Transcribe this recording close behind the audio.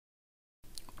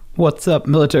What's up,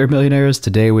 Military Millionaires?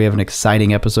 Today we have an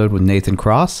exciting episode with Nathan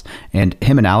Cross, and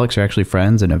him and Alex are actually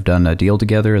friends and have done a deal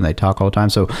together, and they talk all the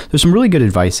time. So there's some really good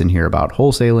advice in here about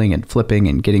wholesaling and flipping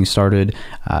and getting started,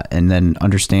 and then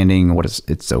understanding what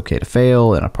it's okay to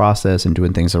fail and a process and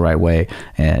doing things the right way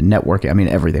and networking. I mean,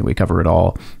 everything. We cover it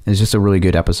all. It's just a really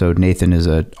good episode. Nathan is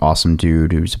an awesome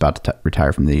dude who's about to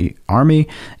retire from the Army,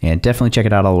 and definitely check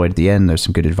it out all the way to the end. There's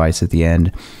some good advice at the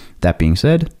end. That being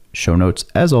said, show notes,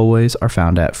 as always, are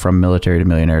found at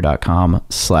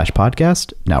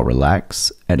FromMilitaryToMillionaire.com/podcast. Now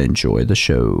relax and enjoy the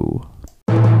show.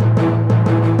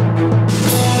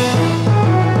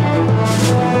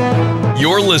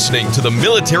 You're listening to the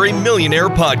Military Millionaire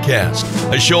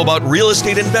Podcast, a show about real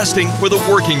estate investing for the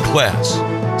working class.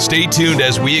 Stay tuned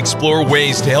as we explore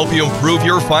ways to help you improve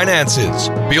your finances,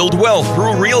 build wealth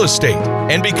through real estate,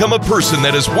 and become a person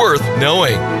that is worth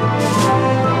knowing.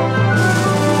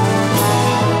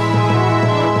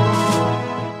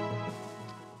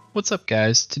 What's up,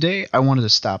 guys? Today I wanted to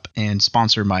stop and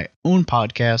sponsor my own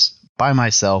podcast by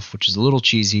myself, which is a little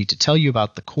cheesy, to tell you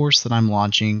about the course that I'm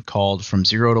launching called From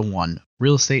Zero to One,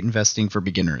 Real Estate Investing for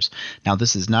Beginners. Now,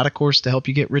 this is not a course to help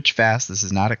you get rich fast. This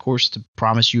is not a course to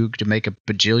promise you to make $1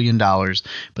 bajillion,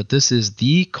 but this is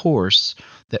the course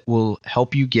that will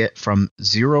help you get from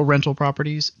 0 rental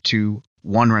properties to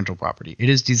 1 rental property. It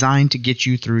is designed to get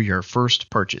you through your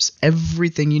first purchase.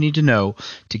 Everything you need to know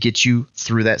to get you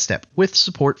through that step, with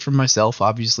support from myself,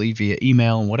 obviously via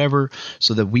email and whatever,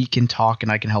 so that we can talk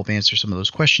and I can help answer some of those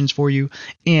questions for you.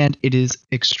 And it is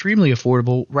extremely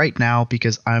affordable right now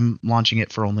because I'm launching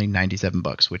it for only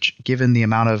 $97, which, given the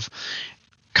amount of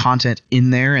content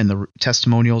in there and the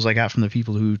testimonials I got from the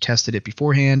people who tested it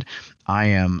beforehand, I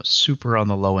am super on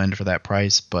the low end for that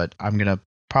price, but I'm going to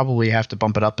probably have to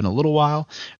bump it up in a little while.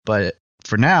 But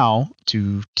for now,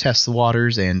 to test the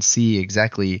waters and see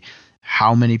exactly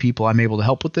how many people I'm able to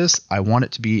help with this, I want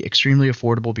it to be extremely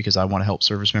affordable because I want to help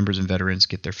service members and veterans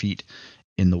get their feet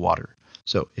in the water.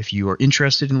 So if you are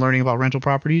interested in learning about rental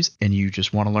properties and you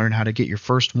just want to learn how to get your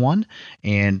first one,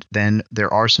 and then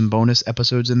there are some bonus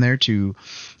episodes in there to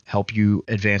help you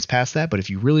advance past that. But if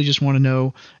you really just want to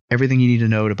know everything you need to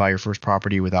know to buy your first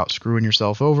property without screwing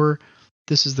yourself over,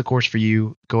 this is the course for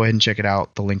you. Go ahead and check it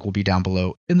out. The link will be down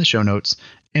below in the show notes.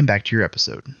 And back to your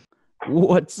episode.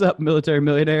 What's up, Military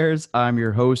Millionaires? I'm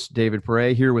your host, David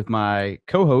Pere, here with my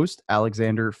co-host,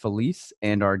 Alexander Felice,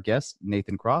 and our guest,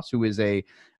 Nathan Cross, who is a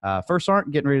first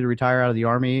sergeant getting ready to retire out of the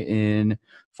Army in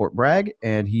Fort Bragg.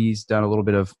 And he's done a little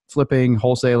bit of flipping,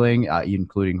 wholesaling,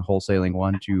 including wholesaling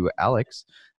one to Alex,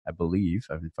 I believe.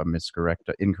 If I'm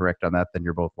incorrect on that, then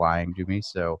you're both lying to me.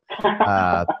 So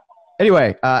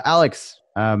anyway, Alex,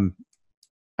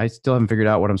 I still haven't figured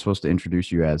out what I'm supposed to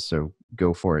introduce you as, so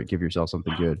go for it. Give yourself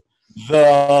something good.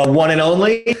 The one and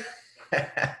only.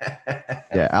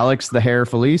 Yeah, Alex the Hair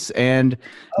Felice and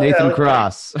Nathan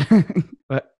Cross.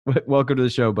 Welcome to the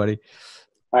show, buddy.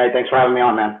 All right, thanks for having me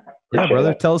on, man. Yeah,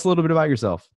 brother. Tell us a little bit about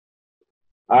yourself.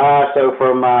 So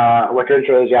from what your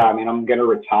intro is, I'm going to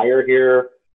retire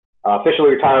here, officially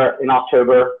retire in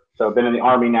October. So I've been in the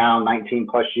Army now 19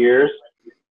 plus years.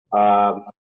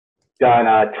 Done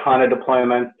a ton of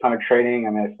deployments, ton of training. I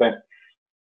mean, I spent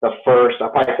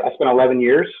 11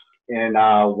 years in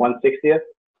 160th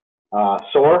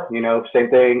SOAR, same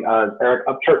thing as Eric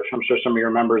Upchurch. I'm sure some of your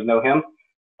members know him.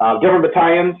 Different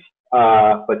battalions,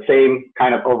 but same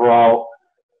kind of overall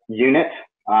unit.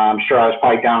 I'm sure I was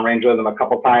probably downrange with them a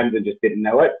couple times and just didn't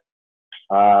know it.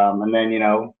 And then,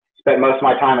 spent most of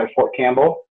my time at Fort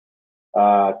Campbell,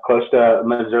 close to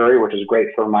Missouri, which is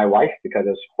great for my wife because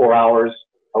it's 4 hours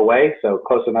away. So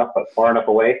close enough, but far enough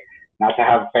away not to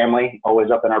have family always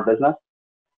up in our business.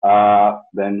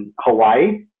 Then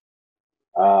Hawaii.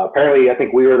 Apparently, I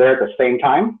think we were there at the same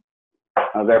time.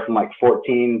 I was there from like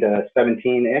 14 to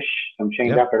 17-ish, some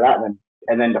change after that.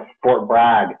 And then to Fort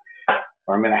Bragg,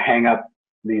 where I'm going to hang up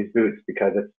these boots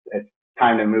because it's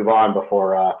time to move on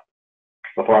before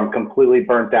I'm completely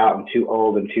burnt out and too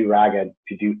old and too ragged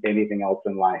to do anything else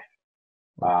in life.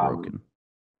 Broken.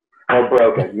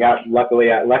 Broken. Yeah.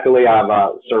 Luckily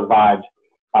I've survived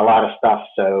a lot of stuff.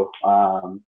 So,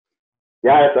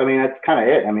 that's kind of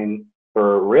it. I mean,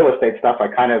 for real estate stuff, I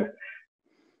kind of,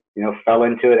 fell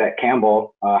into it at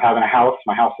Campbell, having a house.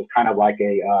 My house is kind of like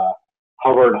a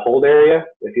hover and hold area,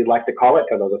 if you'd like to call it,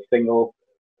 because I was a single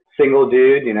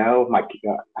dude. I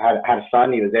had a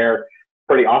son. He was there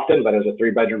pretty often, but it was a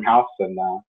 3-bedroom house, and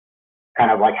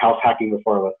kind of like house hacking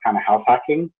before it was kind of house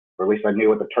hacking, or at least I knew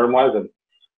what the term was.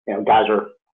 And guys were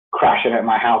crashing at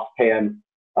my house, paying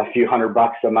a few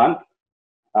 $100 a month.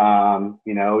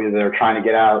 Either they're trying to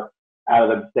get out of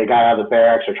the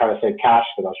barracks or trying to save cash,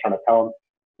 because I was trying to tell them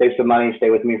save some money,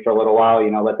 stay with me for a little while,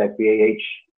 let that BAH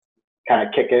kind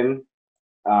of kick in.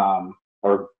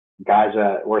 Or guys,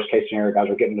 worst case scenario, guys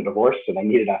were getting a divorce, so they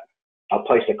needed a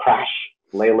place to crash,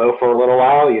 lay low for a little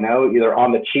while, either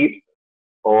on the cheap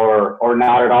or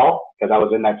not at all, because I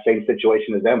was in that same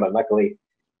situation as them. But luckily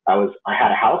I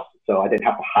had a house, so I didn't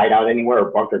have to hide out anywhere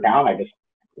or bunker down. I just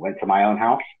went to my own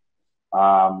house.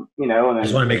 And then I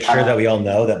just want to make sure that we all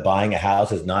know that buying a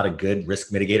house is not a good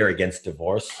risk mitigator against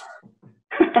divorce.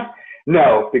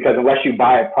 No, because unless you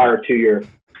buy it prior to your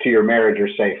marriage, you're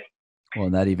safe. Well,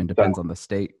 and that even depends on the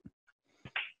state.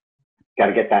 Got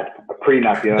to get that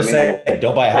prenup. You know what I mean?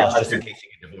 Don't buy a house just in case you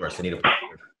get divorced. I need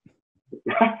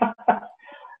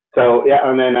So yeah,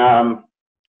 and then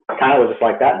kind of was just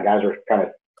like that. The guys were kind of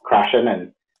crashing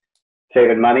and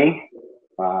saving money,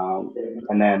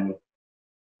 and then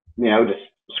just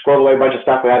squirreled away a bunch of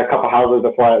stuff. We had a couple houses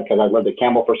before because I lived at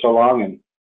Campbell for so long, and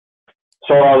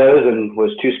sold all those and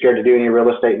was too scared to do any real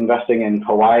estate investing in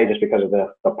Hawaii just because of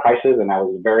the prices. And I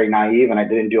was very naive, and I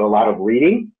didn't do a lot of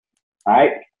reading,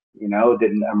 right?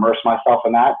 Didn't immerse myself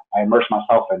in that. I immersed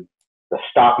myself in the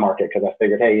stock market because I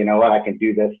figured, hey, you know what? I can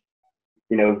do this,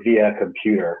 via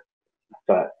computer.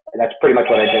 So that's pretty much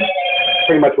what I did.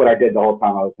 Pretty much what I did the whole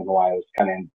time I was in Hawaii. I was kind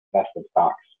of invest in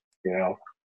stocks,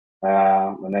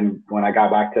 and then when I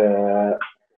got back to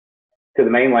the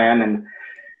mainland and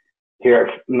here at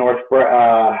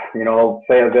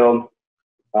Fayetteville,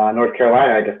 North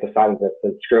Carolina, I just decided that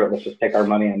screw it, let's just take our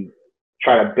money and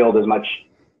try to build as much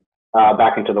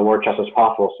back into the war chest as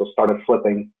possible. So started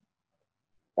flipping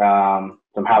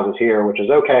some houses here, which is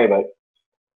okay, but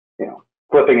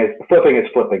flipping is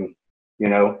flipping.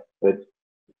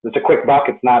 It's a quick buck.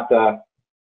 It's not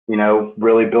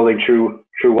really building true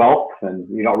wealth, and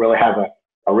you don't really have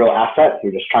a real asset.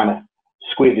 You're just trying to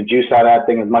squeeze the juice out of that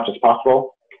thing as much as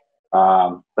possible.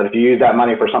 But if you use that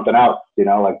money for something else,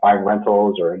 like buying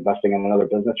rentals or investing in another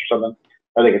business or something,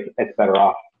 I think it's better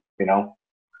off, It's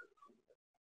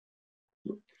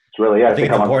really, I think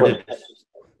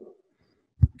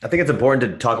it's important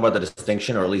to talk about the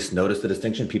distinction, or at least notice the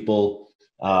distinction. People,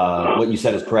 what you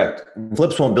said is correct.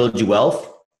 Flips won't build you wealth.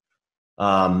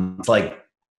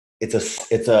 It's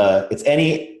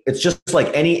just like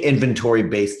any inventory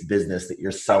based business that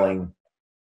you're selling.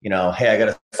 Hey, I got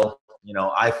to sell,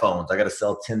 iPhones. I got to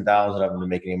sell 10,000 of them to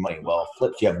make any money. Well,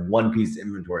 flips, you have one piece of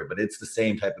inventory, but it's the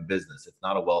same type of business. It's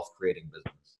not a wealth creating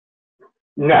business.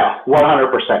 No,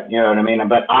 100%. You know what I mean?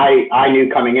 But I knew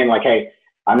coming in, like, hey,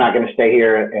 I'm not going to stay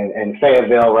here in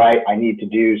Fayetteville, right? I need to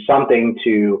do something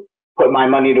to put my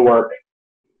money to work.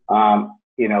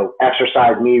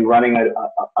 Exercise me running a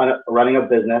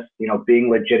business, being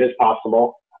legit as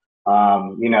possible.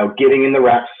 Getting in the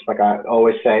reps, like I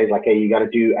always say, like, hey, you got to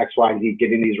do X, Y, and Z,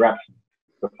 get in these reps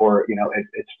before,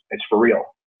 it's for real.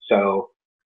 So,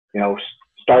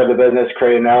 started the business,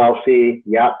 created an LLC.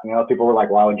 Yeah. People were like,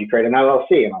 why would you create an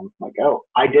LLC? And I'm like, oh,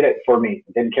 I did it for me.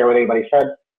 I didn't care what anybody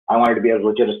said. I wanted to be as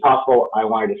legit as possible. I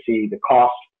wanted to see the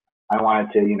cost. I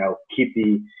wanted to, keep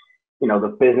the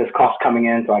business costs coming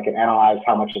in so I can analyze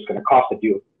how much it's going to cost to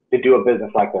do a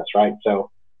business like this. Right.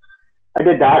 So I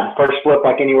did that. First flip,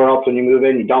 like anywhere else, when you move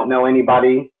in, you don't know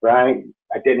anybody, right?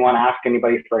 I didn't want to ask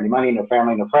anybody for any money, no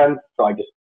family, no friends. So I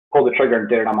just pulled the trigger and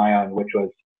did it on my own, which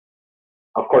was,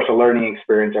 of course, a learning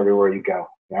experience everywhere you go,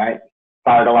 right?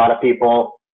 Fired a lot of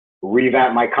people,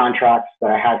 revamped my contracts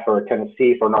that I had for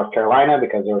Tennessee, for North Carolina,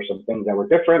 because there were some things that were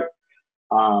different.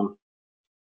 I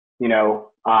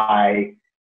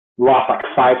lost like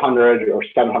 $500 or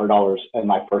 $700 in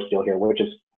my first deal here, which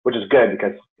is good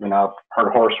because, I've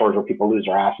heard horror stories where people lose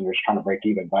their ass and they're just trying to break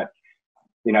even. But,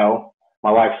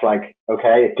 my wife's like,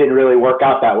 okay, it didn't really work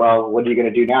out that well. What are you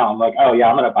going to do now? I'm like, oh yeah,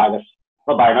 I'm going to buy this.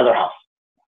 I'll buy another house.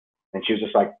 And she was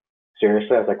just like,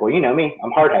 seriously? I was like, well, you know me,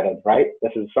 I'm hard-headed, right?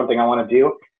 This is something I want to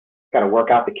do. Got to work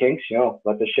out the kinks,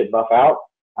 let this shit buff out.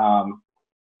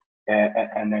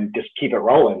 And then just keep it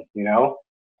rolling, The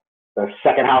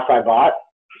second house I bought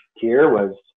here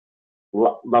was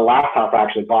the last house I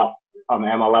actually bought on the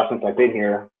MLS since I've been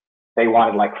here. They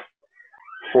wanted like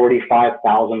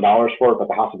 $45,000 for it, but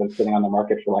the house had been sitting on the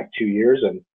market for like 2 years.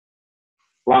 And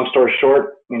long story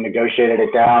short, we negotiated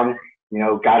it down,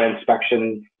 got an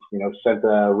inspection, sent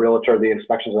the realtor the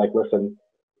inspections, like, listen,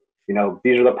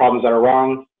 these are the problems that are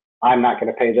wrong. I'm not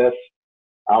going to pay this.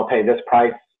 I'll pay this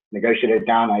price. Negotiated it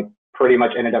down. I pretty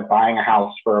much ended up buying a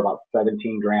house for about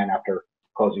 17 grand after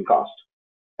closing costs,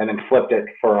 and then flipped it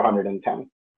for 110.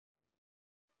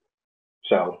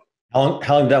 So how long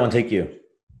did that one take you?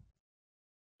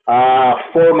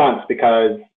 4 months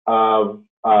because of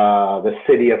the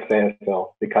city of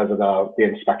Fayetteville, because of the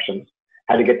inspections.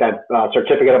 Had to get that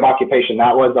certificate of occupation.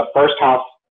 That was the first house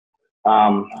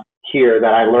here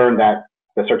that I learned that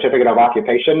the certificate of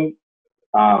occupation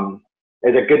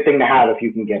is a good thing to have if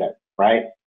you can get it, right?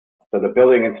 So the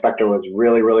building inspector was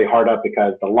really, really hard up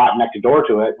because the lot next door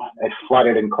to it, it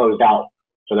flooded and closed out.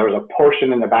 So there was a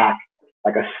portion in the back,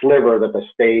 like a sliver, that the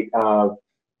state of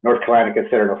North Carolina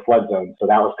considered a flood zone. So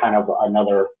that was kind of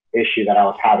another issue that I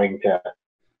was having to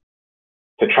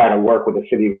try to work with the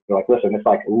city. Like, listen, it's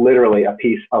like literally a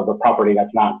piece of the property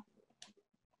that's not,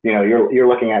 you're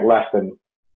looking at less than,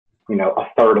 a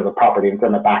third of the property, and it's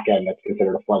in the back end that's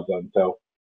considered a flood zone. So,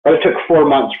 but it took 4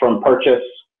 months from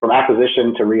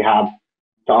acquisition to rehab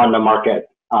to on the market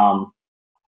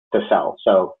to sell.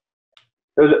 So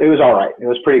it was all right. It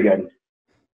was pretty good.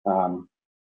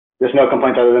 There's no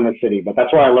complaints other than the city, but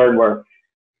that's where I learned where,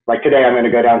 like today, I'm going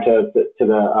to go down to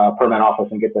the permit office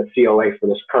and get the COA for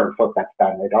this current flip that's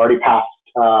done. They'd already passed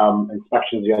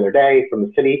inspections the other day from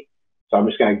the city. So I'm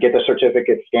just going to get the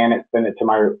certificate, scan it, send it to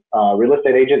my real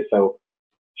estate agent so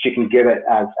she can give it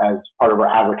as part of her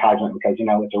advertisement, because,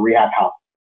 it's a rehab house.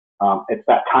 It's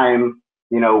that time,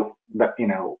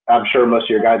 I'm sure most of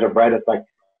your guys are bred. It's like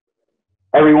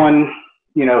everyone,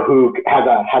 who has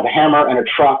a hammer and a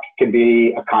truck can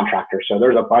be a contractor. So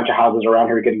there's a bunch of houses around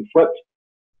here getting flipped,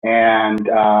 and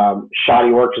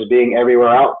shoddy work is being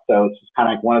everywhere else. So it's just kind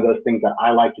of like one of those things that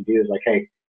I like to do is like, hey,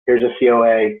 here's a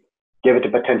COA, give it to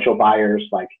potential buyers.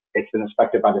 Like, it's been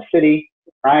inspected by the city,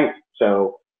 right?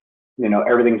 So,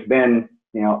 everything's been,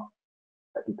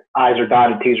 I's are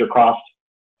dotted, T's are crossed.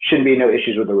 Shouldn't be no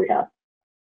issues with the rehab.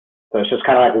 So it's just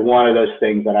kind of like one of those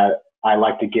things that I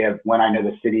like to give when I know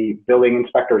the city building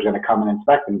inspector is going to come and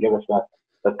inspect and give us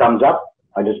the thumbs up.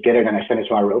 I just get it and I send it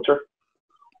to my realtor.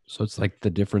 So it's like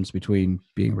the difference between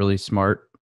being really smart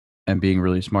and being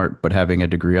really smart, but having a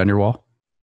degree on your wall?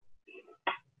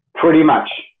 Pretty much.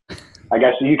 I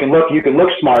guess you can look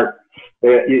smart.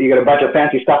 You got a bunch of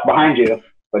fancy stuff behind you,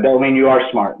 but don't mean you are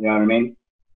smart. You know what I mean?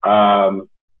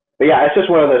 But yeah, it's just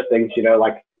one of those things,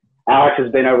 like Alex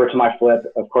has been over to my flip.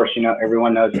 Of course,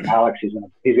 everyone knows that Alex, he's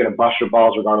gonna bust your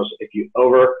balls regardless if you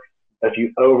over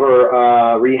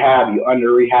rehab, you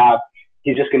under rehab.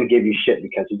 He's just gonna give you shit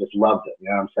because he just loves it. You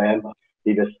know what I'm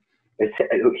saying?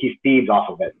 He feeds off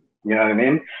of it. You know what I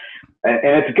mean? And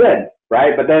it's good,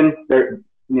 right? But then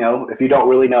if you don't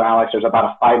really know Alex, there's about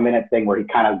a 5-minute thing where he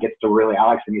kind of gets to really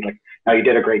Alex, and he's like, "No, you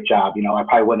did a great job. I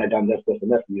probably wouldn't have done this, this,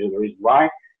 and this. And these are the reasons why."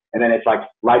 And then it's like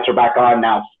lights are back on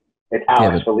now. It's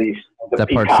Alex Felice. That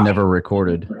part's never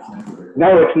recorded.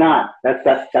 No, it's not. That's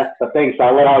the thing. So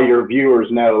I let all your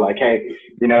viewers know, like, hey,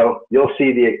 you'll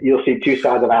see two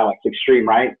sides of Alex. Extreme,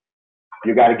 right?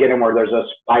 You got to get him where there's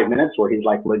those 5 minutes where he's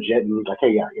like legit, and he's like,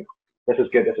 hey, yeah, this is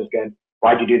good. This is good.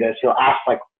 Why'd you do this? He'll ask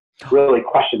like really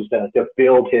questions to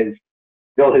build his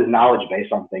knowledge base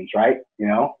on things, right?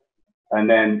 And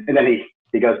then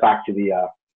he goes back to the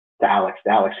Alex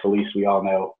Felice we all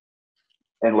know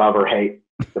and love or hate,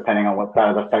 depending on what side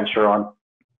of the fence you're on.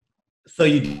 So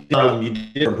you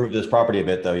did improve this property a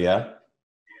bit, though, yeah?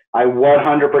 I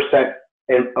 100%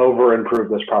 over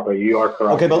improved this property. You are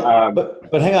correct. Okay,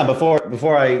 but hang on,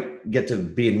 before I get to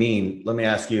being mean, let me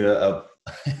ask you a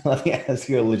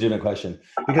legitimate question,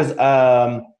 because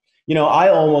I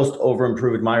almost over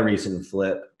improved my recent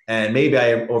flip, and maybe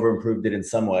I over improved it in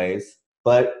some ways,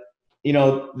 but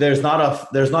there's not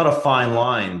a fine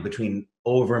line between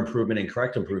over improvement and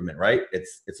correct improvement, right?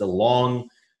 It's a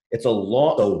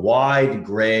wide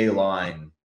gray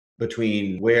line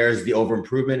between where's the over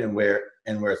improvement and where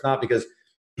it's not, because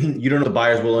you don't know if the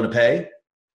buyer's willing to pay.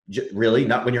 Really,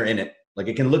 not when you're in it. Like,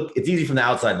 it's easy from the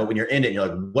outside, but when you're in it, you're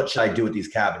like, what should I do with these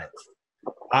cabinets?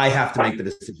 I have to make the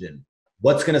decision.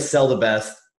 What's going to sell the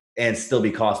best and still be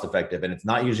cost effective? And it's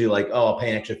not usually like, oh, I'll pay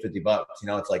an extra $50.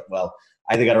 It's like, well,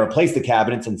 I either got to replace the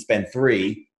cabinets and spend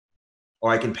 $300,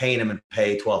 or I can paint them and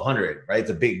pay $1,200, right? It's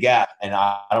a big gap. And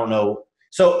I don't know.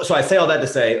 So I say all that to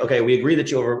say, okay, we agree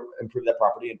that you over improved that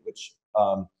property, which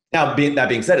that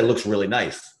being said, it looks really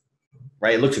nice,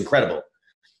 right? It looks incredible.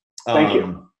 Thank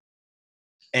you.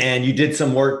 And you did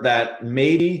some work that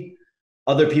maybe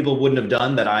other people wouldn't have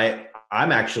done that I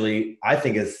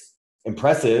think is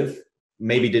impressive.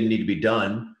 Maybe didn't need to be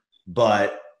done,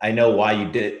 but I know why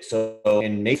you did it. So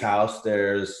in Nate's house,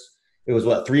 it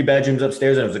was 3 bedrooms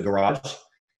upstairs, and it was a garage.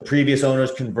 The previous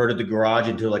owners converted the garage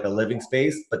into like a living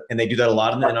space, and they do that a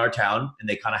lot in our town, and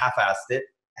they kind of half-assed it,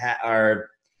 they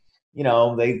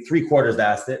 3/4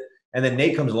 assed it. And then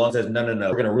Nate comes along and says, no,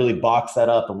 we're going to really box that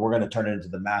up, and we're going to turn it into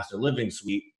the master living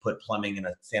suite, put plumbing and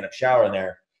a stand-up shower in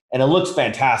there. And it looks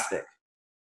fantastic.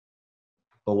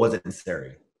 But was it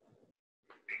necessary?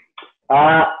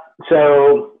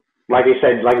 So like you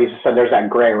said, there's that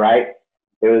gray, right?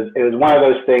 It was one of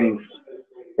those things.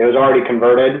 it was already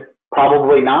converted.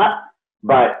 Probably not,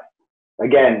 but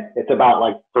again, it's about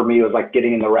like, for me, it was like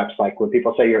getting in the reps. Like when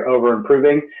people say you're over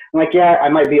improving, I'm like, yeah, I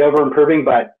might be over improving,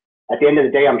 but at the end of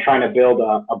the day, I'm trying to build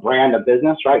a brand, a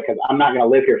business, right? Because I'm not going to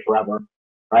live here forever,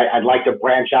 right? I'd like to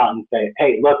branch out and say,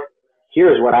 hey, look,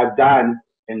 here's what I've done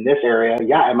in this area.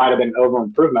 Yeah, it might have been over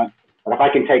improvement, but if I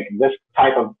can take this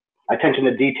type of attention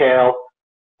to detail,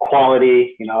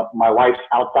 quality, you know, my wife's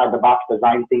outside the box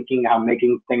design thinking, how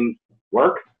making things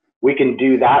work, we can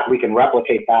do that. We can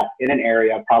replicate that in an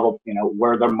area probably, you know,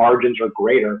 where the margins are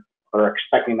greater or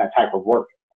expecting that type of work.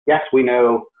 Yes,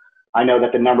 I know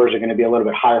that the numbers are going to be a little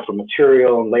bit higher for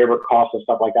material and labor costs and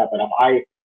stuff like that. But if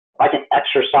I can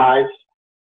exercise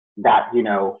that, you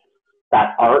know,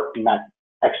 that art and that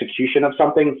execution of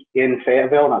something in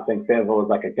Fayetteville, not saying Fayetteville is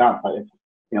like a dump, but it's,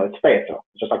 you know, it's Fayetteville.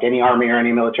 It's just like any army or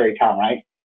any military town, right?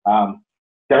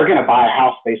 They're going to buy a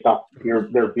house based off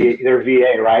their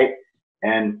VA, right?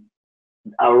 And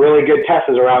a really good test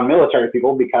is around military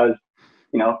people because,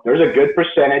 you know, there's a good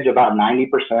percentage, about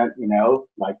 90%, you know,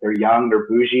 like they're young, they're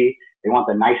bougie, they want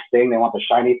the nice thing, they want the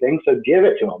shiny thing, so give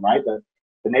it to them, right? The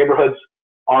neighborhoods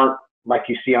aren't like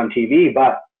you see on TV,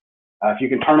 but if you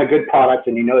can turn a good product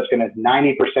and you know it's going to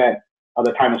 90% of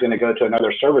the time it's going to go to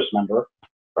another service member,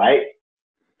 right?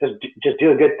 Just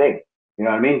do a good thing. You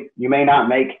know what I mean? You may not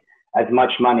make as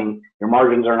much money, your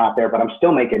margins are not there, but I'm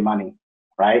still making money,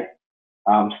 right?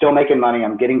 I'm still making money.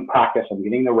 I'm getting practice. I'm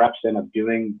getting the reps in of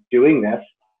doing this.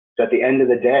 So at the end of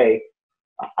the day,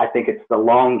 I think it's the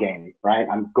long game, right?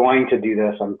 I'm going to do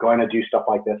this. I'm going to do stuff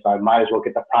like this. I might as well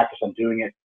get the practice on doing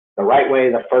it the right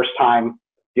way the first time,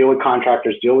 deal with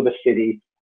contractors, deal with the city,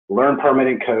 learn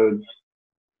permitting codes,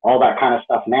 all that kind of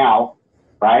stuff now,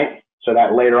 right? So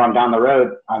that later on down the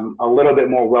road, I'm a little bit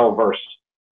more well-versed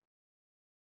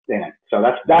in it. So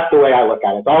that's the way I look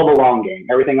at it. It's all the long game.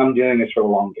 Everything I'm doing is for the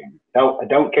long game. I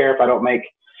don't care if I don't make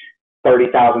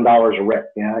 $30,000 a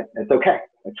rip. You know, it's okay.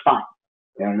 It's fine.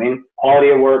 You know what I mean? Quality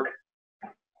of work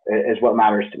is what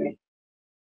matters to me.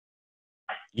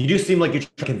 You do seem like you're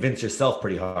trying to convince yourself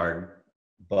pretty hard,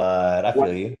 but I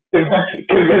feel you.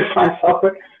 Convince myself.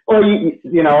 Well,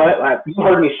 you know, you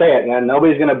heard me say it, man.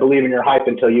 Nobody's going to believe in your hype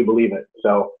until you believe it.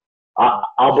 So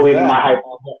I'll believe in my hype.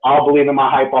 I'll believe in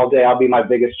my hype all day. I'll be my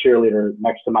biggest cheerleader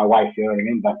next to my wife. You know what I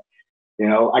mean? But you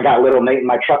know, I got little Nate in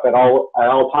my truck at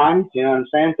all times. You know what I'm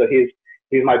saying? So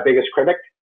he's my biggest critic.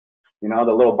 You know,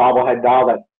 the little bobblehead doll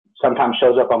that sometimes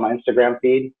shows up on my Instagram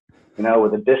feed. You know,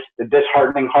 with the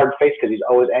disheartening hard face because he's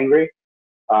always angry.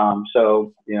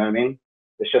 So you know what I mean?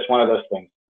 It's just one of those things.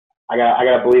 I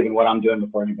gotta believe in what I'm doing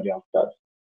before anybody else does.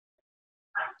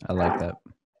 I like that.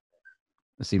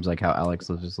 It seems like how Alex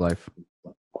lives his life.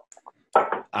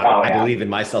 I believe in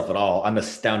myself at all. I'm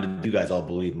astounded you guys all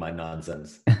believe my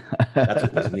nonsense. That's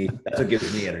what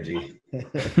gives me energy.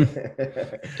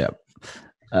 Yep.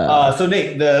 So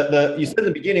Nate, you said at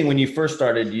the beginning when you first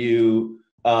started, you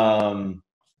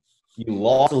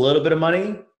lost a little bit of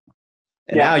money,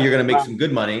 and now you're going to make some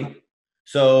good money.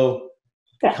 So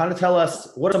kind of tell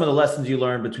us, what are some of the lessons you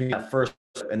learned between that first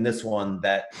and this one?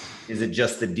 That is it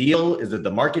just the deal? Is it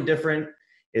the market different?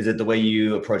 Is it the way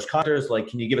you approach contractors? Like,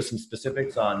 can you give us some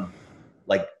specifics on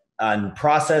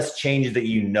process changes that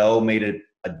you know made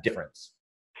a difference?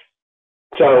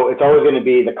 So it's always going to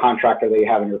be the contractor that you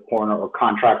have in your corner, or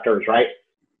contractors, right?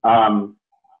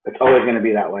 It's always going to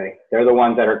be that way. They're the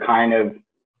ones that are kind of,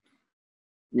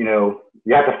 you know,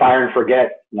 you have to fire and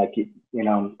forget. Like, you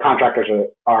know, contractors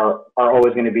are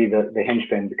always going to be the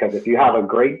hinge-pin, because if you have a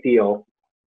great deal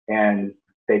and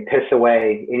they piss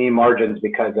away any margins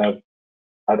because of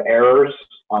errors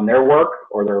on their work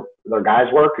or their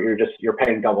guys' work, you're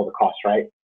paying double the cost,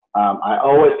 right? I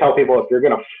always tell people, if you're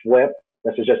going to flip,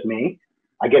 this is just me,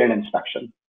 I get an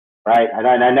inspection, right? And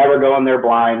I never go in there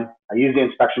blind. I use the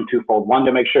inspection twofold. One,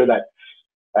 to make sure that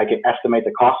I can estimate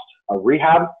the cost of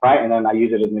rehab, right? And then I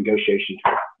use it as a negotiation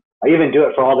tool. I even do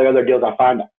it for all the other deals I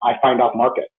find off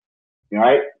market, you know,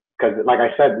 right? Because like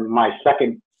I said, my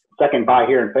second buy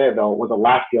here in Fayetteville was the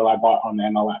last deal I bought on the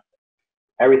MLS.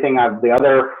 Everything the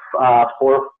other five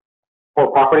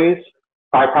properties,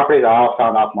 I all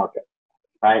found off market,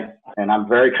 right? And I'm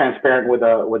very transparent with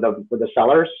the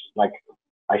sellers. Like,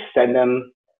 I send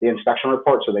them the inspection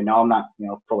report so they know I'm not, you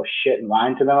know, full of shit and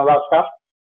lying to them about stuff.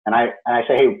 And I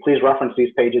say, hey, please reference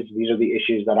these pages. These are the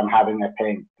issues that I'm having at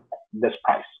paying this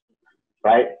price,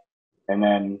 right? And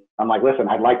then I'm like, listen,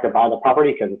 I'd like to buy the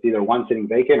property because it's either one, sitting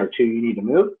vacant, or two, you need to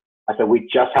move. I said, we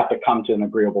just have to come to an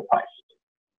agreeable price.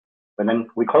 And then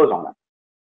we close on it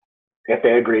if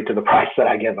they agree to the price that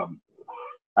I give them.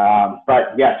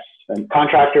 But yes, and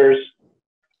contractors,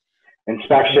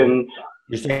 inspections.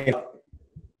 You're saying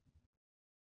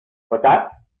What's that?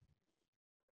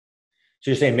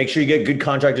 So you're saying make sure you get good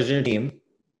contractors in your team.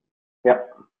 Yep.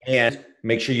 And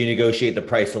make sure you negotiate the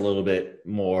price a little bit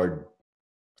more.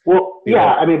 Well,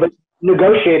 yeah, I mean, but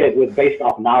negotiate it with based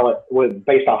off knowledge, with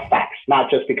based off facts,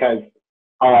 not just because,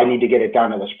 oh, I need to get it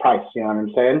down to this price. You know what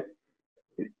I'm saying?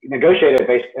 Negotiate it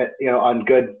based, on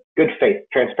good faith,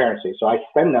 transparency. So I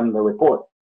send them the report.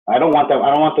 I don't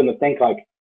want them to think like,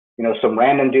 some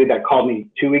random dude that called me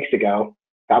 2 weeks ago,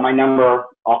 got my number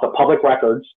off the public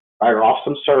records, right, or off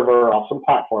some server, off some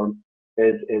platform,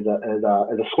 is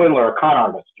a swindler, a con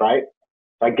artist, right?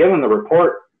 So I give them the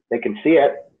report, they can see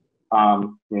it.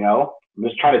 I'm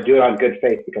just trying to do it on good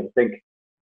faith because I think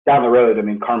down the road,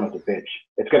 karma's a bitch.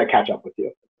 It's going to catch up with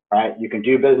you, right? You can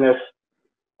do business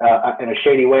in a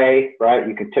shady way, right?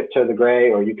 You can tiptoe the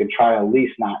gray, or you can try to at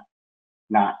least not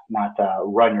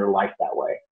run your life that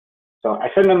way. So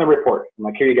I send them the report. I'm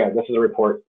like, here you go. This is a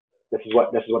report. This is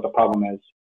what the problem is.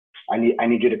 I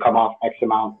need you to come off X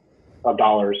amount of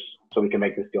dollars so we can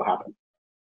make this deal happen.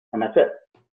 And that's it.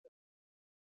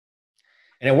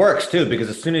 And it works too, because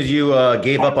as soon as you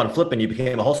gave up on flipping, you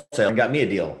became a wholesaler and got me a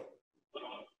deal.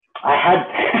 I had,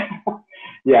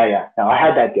 no, I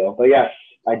had that deal, but yes,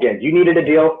 I did. You needed a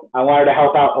deal. I wanted to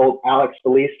help out old Alex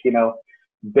Felice,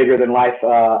 bigger than life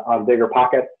on bigger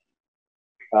pockets.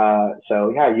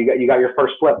 So yeah, you got your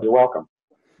first flip. You're welcome.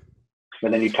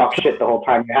 And then you talk shit the whole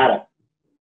time you had it.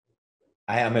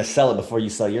 I'm going to sell it before you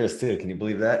sell yours too. Can you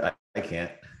believe that? I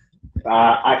can't.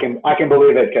 I can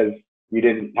believe it because you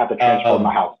didn't have to transform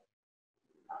my house.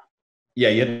 Yeah,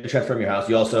 you had to transform your house.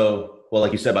 You also, well,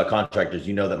 like you said about contractors,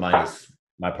 that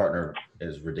my partner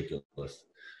is ridiculous.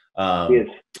 But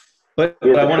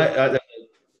I want to.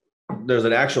 There's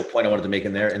an actual point I wanted to make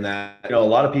in there, in that a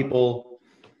lot of people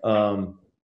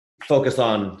focus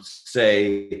on,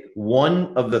 say,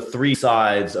 one of the three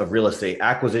sides of real estate: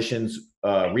 acquisitions,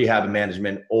 rehab and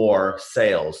management, or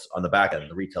sales on the back end,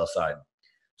 the retail side.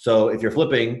 So if you're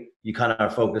flipping, you kind of are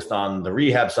focused on the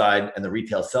rehab side and the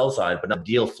retail sell side, but not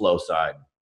the deal flow side.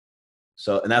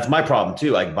 So, and that's my problem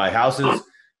too. I buy houses,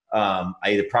 I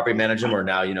either property manage them or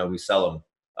now, we sell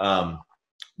them.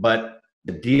 But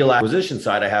the deal acquisition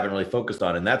side, I haven't really focused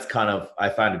on. And that's I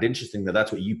find it interesting that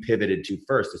that's what you pivoted to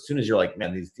first. As soon as you're like,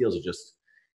 man, these deals are just,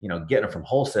 getting them from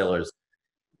wholesalers,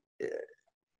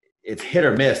 it's hit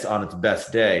or miss on its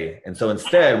best day. And so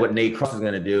instead, what Nate Cross is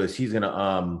going to do is he's going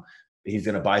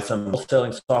to buy some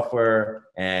wholesaling software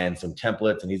and some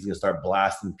templates, and he's going to start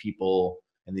blasting people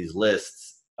in these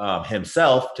lists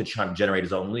himself to try to generate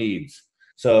his own leads.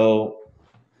 So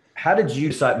how did you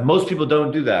decide? Most people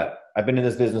don't do that. I've been in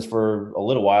this business for a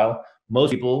little while.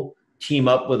 Most people team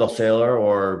up with a wholesaler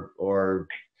or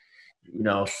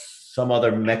some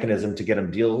other mechanism to get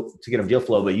them deal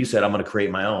flow. But you said, I'm going to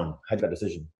create my own. How'd you that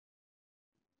decision?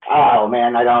 Oh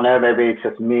man, I don't know. Maybe it's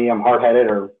just me. I'm hard-headed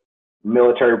or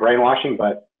military brainwashing,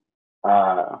 but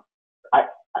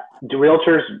do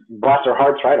realtors, bless their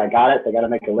hearts, right? I got it. They got to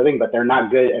make a living, but they're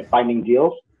not good at finding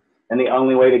deals. And the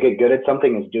only way to get good at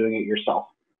something is doing it yourself,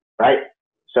 right?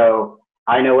 So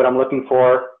I know what I'm looking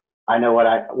for. I know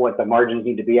what the margins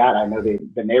need to be at. I know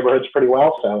the neighborhoods pretty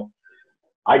well. So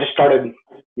I just started,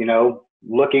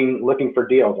 looking for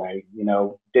deals. I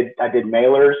did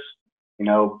mailers.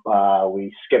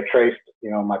 We skip traced,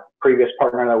 my previous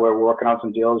partner that we were working on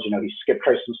some deals, he skip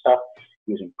traced some stuff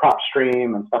using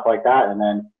PropStream and stuff like that. And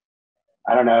then,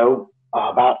 I don't know,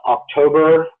 about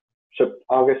October to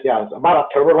August. Yeah, it was about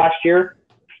October last year.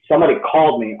 Somebody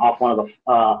called me off one of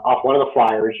the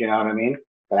flyers, you know what I mean,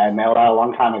 that I mailed out a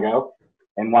long time ago,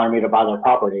 and wanted me to buy their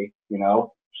property,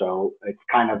 So it's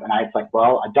it's like,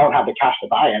 well, I don't have the cash to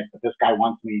buy it, but this guy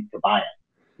wants me to buy it.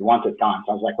 He wants it done.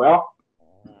 So I was like, well,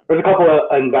 there's a couple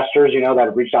of investors, that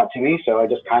have reached out to me. So I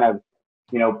just kind of,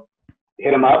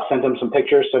 hit them up, sent them some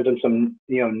pictures, sent them some,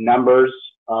 numbers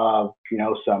of,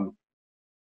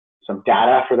 some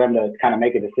data for them to kind of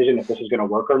make a decision if this is going to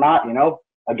work or not,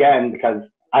 again, because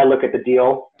I look at the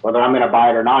deal, whether I'm going to buy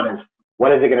it or not, is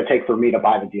what is it going to take for me to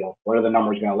buy the deal? What are the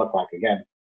numbers going to look like? Again,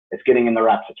 it's getting in the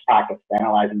reps, it's practice,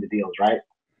 analyzing the deals, right?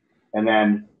 And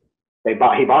then he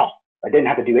bought. I didn't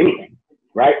have to do anything,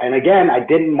 right? And again, I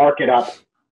didn't mark it up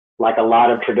like a lot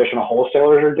of traditional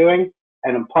wholesalers are doing.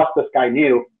 And then plus this guy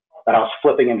knew that I was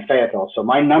flipping in Fayetteville. So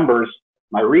my numbers,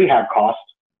 my rehab cost,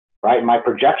 right, my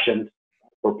projections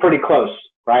were pretty close,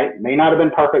 right? May not have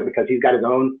been perfect because he's got his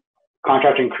own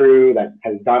contracting crew that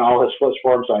has done all his flips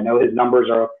for him. So I know his numbers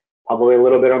are probably a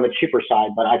little bit on the cheaper side,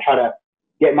 but I try to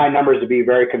get my numbers to be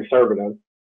very conservative,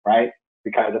 right?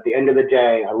 Because at the end of the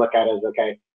day, I look at it as,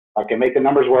 okay, I can make the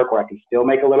numbers work where I can still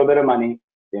make a little bit of money.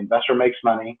 The investor makes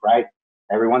money, right?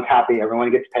 Everyone's happy, everyone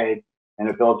gets paid. and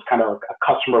it builds kind of a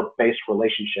customer-based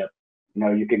relationship. You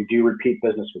know, you can do repeat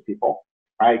business with people,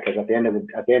 right? Because at the end of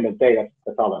the day,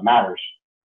 that's all that matters.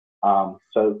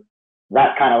 So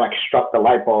that kind of like struck the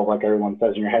light bulb, like everyone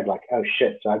says in your head, like, oh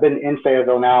shit. So I've been in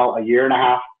Fayetteville now a year and a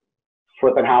half,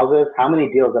 flipping houses. How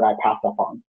many deals did I pass up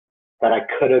on that I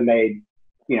could have made,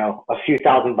 you know, a few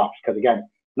 $1,000? Because again,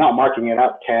 not marking it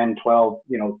up 10, 12,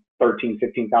 you know, $13,000,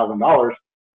 $15,000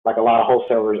 like a lot of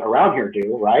wholesalers around here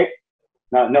do, right?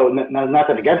 No,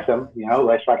 nothing against them. You know,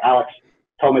 it's like Alex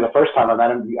told me the first time I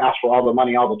met him, you ask for all the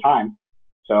money all the time.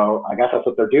 So I guess that's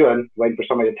what they're doing, waiting for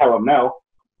somebody to tell them no.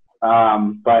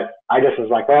 But I just was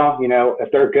like, well, you know,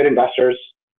 if they're good investors,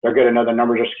 they're going to know the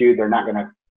numbers are skewed. They're not going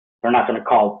to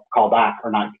call back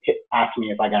or not ask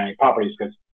me if I got any properties,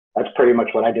 because that's pretty much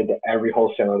what I did to every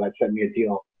wholesaler that sent me a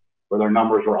deal where their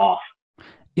numbers were off.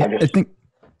 Yeah, I think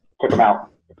took them out.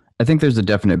 I think there's a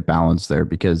definite balance there,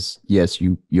 because yes,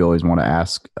 you always want to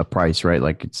ask a price, right?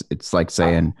 Like it's like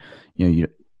saying, you know, you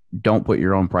don't put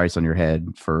your own price on your head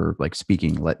for like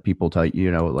speaking. Let people tell you,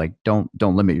 you know, like don't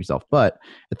limit yourself. But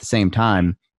at the same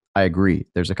time, I agree.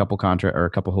 There's a couple a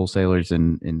couple wholesalers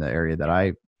in the area that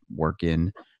I work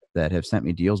in that have sent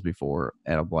me deals before,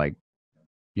 and I'm like,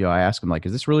 you know, I ask them like,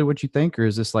 is this really what you think, or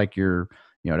is this like your,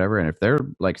 you know, whatever? And if they're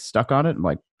like stuck on it, I'm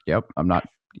like, yep, I'm not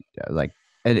like,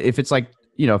 and if it's like,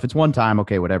 you know, if it's one time,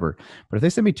 okay, whatever. But if they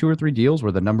send me 2 or 3 deals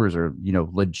where the numbers are, you know,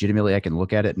 legitimately, I can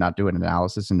look at it, not do an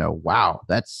analysis and know, wow,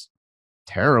 that's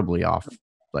terribly off.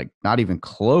 Like not even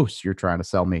close. You're trying to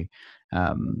sell me.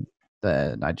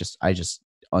 Then I just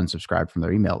unsubscribed from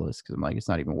their email list, because I'm like, it's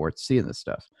not even worth seeing this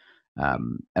stuff.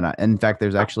 And in fact,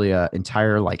 there's actually a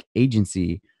entire like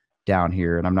agency down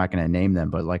here, and I'm not going to name them,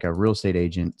 but like a real estate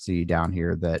agency down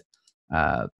here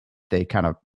that they kind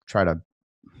of try to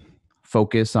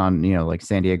focus on, you know, like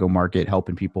San Diego market,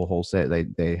 helping people wholesale.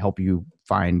 They help you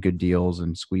find good deals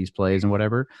and squeeze plays and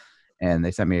whatever. And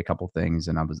they sent me a couple things,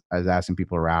 and I was asking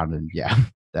people around, and yeah,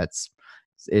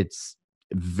 it's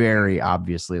very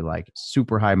obviously like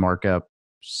super high markup,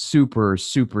 super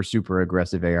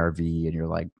aggressive ARV, and you're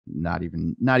like, not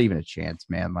even a chance,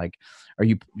 man. Like,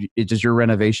 does your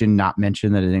renovation not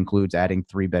mention that it includes adding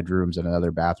 3 bedrooms and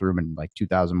another bathroom and like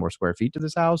 2,000 more square feet to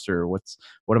this house, or what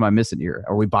am I missing here?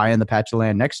 Are we buying the patch of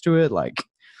land next to it? Like,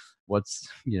 what's,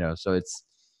 you know? So it's,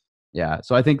 yeah.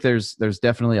 So I think there's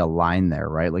definitely a line there,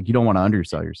 right? Like, you don't want to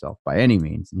undersell yourself by any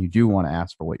means, and you do want to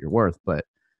ask for what you're worth, but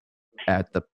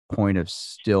at the point of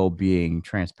still being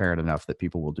transparent enough that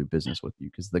people will do business with you.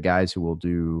 Because the guys who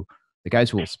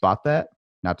will spot that,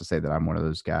 not to say that I'm one of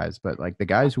those guys, but like the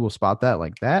guys who will spot that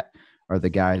like that are the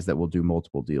guys that will do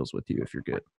multiple deals with you if you're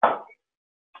good.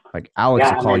 Like Alex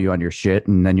will call you on your shit,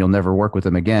 and then you'll never work with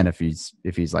him again if he's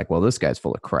like, well, this guy's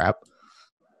full of crap.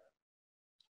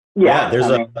 Yeah, there's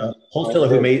a wholesaler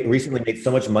who recently made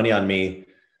so much money on me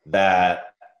that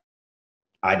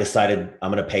I decided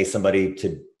I'm going to pay somebody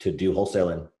to do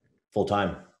wholesaling full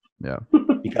time. Yeah.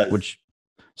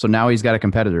 So now he's got a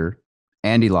competitor,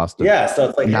 and he lost it. Yeah. So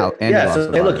it's like,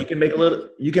 hey, look, you can make a little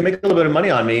bit of money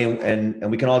on me, and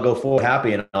we can all go forward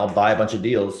happy, and I'll buy a bunch of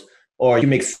deals. Or you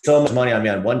make so much money on me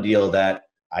on one deal that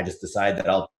I just decide that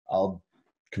I'll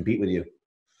compete with you,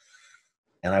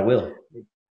 and I will.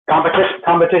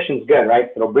 Competition's good, right?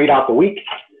 It'll breed out the weak,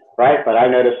 right? But I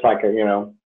noticed, like, you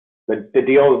know, the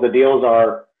deals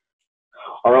are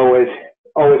always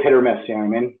hit or miss. You know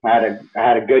what I mean? I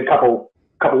had a good couple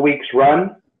weeks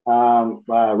run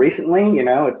recently. You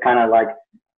know, it's kind of like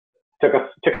took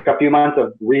a few months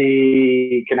of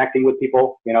reconnecting with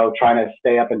people. You know, trying to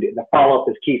stay up, and the follow up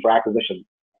is key for acquisition,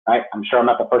 right? I'm sure I'm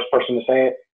not the first person to say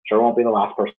it. Sure won't be the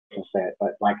last person to say it.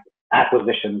 But like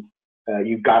acquisitions,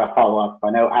 you've got to follow up. I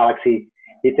know Alex, he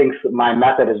thinks my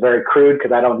method is very crude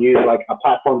because I don't use like a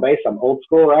platform base. I'm old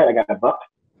school, right? I got a book,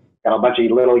 got a bunch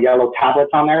of little yellow tablets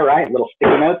on there, right? Little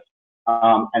sticky notes.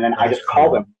 And then I just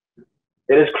call them.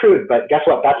 It is crude, but guess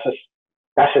what?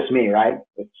 That's just me, right?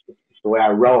 It's the way I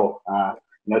roll.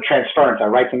 You know, transference. I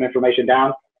write some information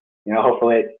down. You know,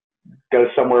 hopefully it goes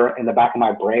somewhere in the back of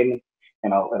my brain,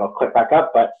 and it'll click back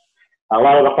up. But a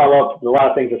lot of the follow-up, a lot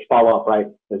of things is follow-up, right?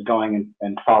 Is going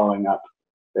and following up,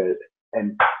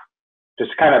 and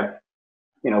just kind of,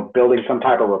 you know, building some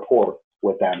type of rapport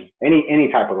with them. Any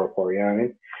type of rapport, you know what I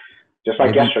mean? Just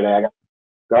like yesterday,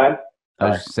 go ahead. I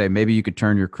was just say, maybe you could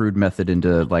turn your crude method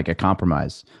into like a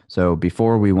compromise. So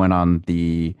before we went on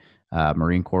the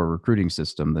Marine Corps recruiting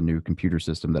system, the new computer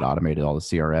system that automated all the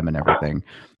CRM and everything,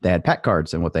 they had PAC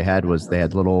cards, and what they had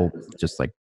little, just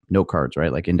like note cards,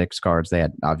 right? Like index cards. They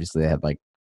had like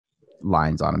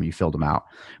lines on them. You filled them out,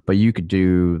 but you could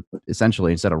do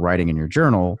essentially, instead of writing in your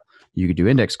journal, you could do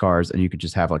index cards, and you could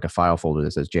just have like a file folder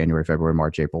that says January, February,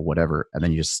 March, April, whatever. And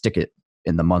then you just stick it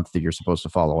in the month that you're supposed to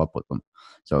follow up with them.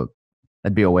 So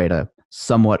that'd be a way to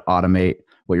somewhat automate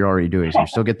what you're already doing. So you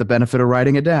still get the benefit of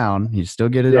writing it down. You still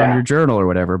get it on your journal or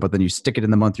whatever, but then you stick it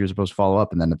in the month you're supposed to follow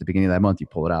up. And then at the beginning of that month, you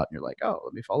pull it out and you're like, oh,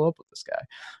 let me follow up with this guy.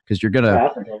 Because you're going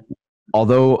to,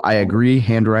 although I agree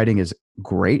handwriting is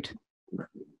great,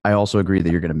 I also agree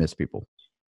that you're going to miss people.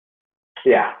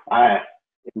 Yeah, I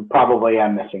probably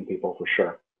am missing people for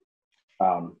sure.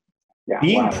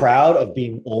 Being proud of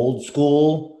being old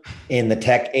school in the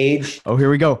tech age. Oh, here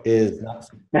we go. Is not.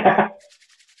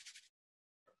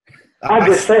 I'm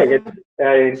just saying,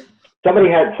 somebody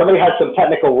had some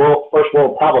technical first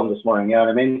world problems this morning. You know what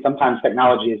I mean? Sometimes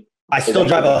technology is. I still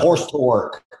drive a horse to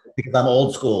work because I'm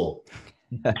old school.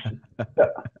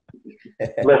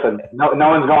 Listen, no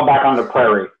one's going back on the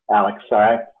prairie, Alex. All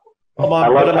right. Well,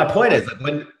 my point is,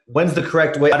 when's the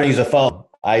correct way? I don't use a phone.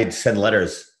 I send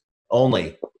letters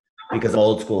only because I'm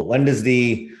old school. When does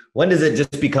it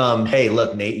just become, hey,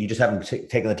 look, Nate, you just haven't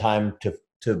taken the time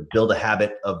to build a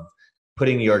habit of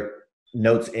putting your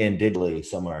notes in digitally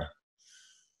somewhere?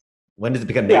 When does it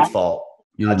become Nate's fault?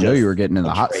 You didn't know you were getting in the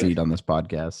hot seat on this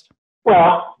podcast.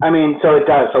 Well, I mean, so it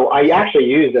does. So I actually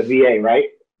used a VA, right,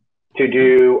 to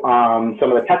do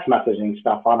some of the text messaging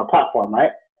stuff on a platform,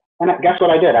 right? And guess what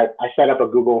I did? I set up a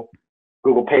Google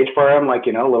page for him, like,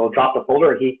 you know, a little drop the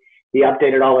folder. He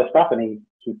updated all this stuff, and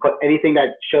he put anything that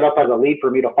showed up as a lead for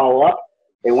me to follow up.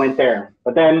 It went there.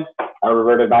 But then I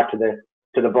reverted back to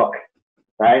the book,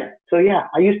 right? So yeah,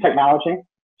 I use technology.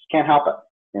 Just can't help it.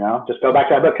 You know, just go back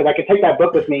to that book, because I can take that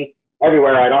book with me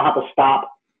everywhere. I don't have to stop,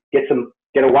 get a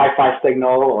Wi-Fi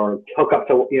signal, or hook up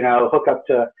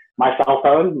to my cell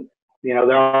phone. You know,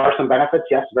 there are some benefits.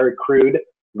 Yes, very crude,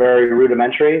 very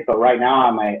rudimentary. But right now,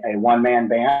 I'm a one-man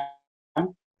band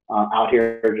out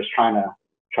here, just trying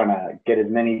to get as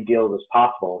many deals as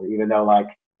possible. Even though, like,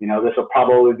 you know, this will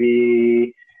probably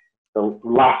be the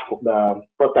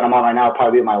flip that I'm on right now will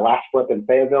probably be my last flip in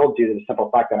Fayetteville, due to the simple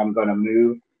fact that I'm going to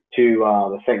move to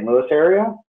the St. Louis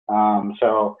area.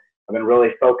 So I've been really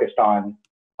focused on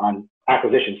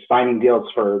acquisitions, finding deals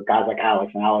for guys like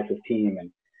Alex and Alex's team,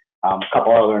 and a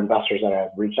couple other investors that have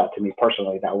reached out to me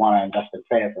personally that want to invest in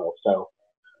Fayetteville. So,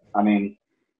 I mean,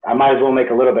 I might as well make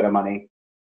a little bit of money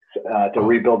to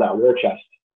rebuild that war chest.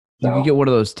 So, you can get one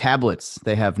of those tablets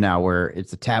they have now where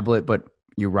it's a tablet, but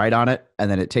you write on it and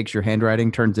then it takes your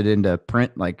handwriting, turns it into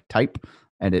print, like type,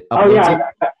 and it uploads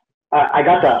it. I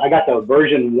got the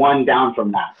version 1 down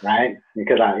from that, right?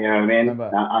 Because you know what I mean?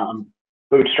 I'm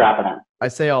bootstrapping it. I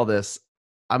say all this.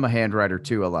 I'm a handwriter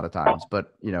too a lot of times,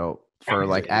 but you know,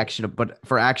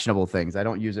 for actionable things. I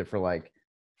don't use it for like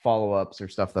follow-ups or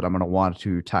stuff that I'm going to want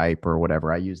to type or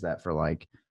whatever. I use that for like,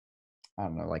 I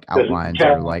don't know, like outlines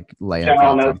or like laying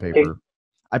thoughts on paper.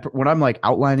 When I'm like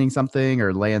outlining something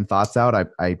or laying thoughts out,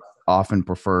 I often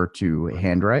prefer to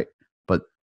handwrite, but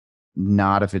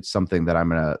not if it's something that I'm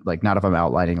going to like, not if I'm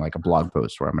outlining like a blog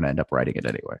post where I'm going to end up writing it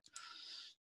anyway.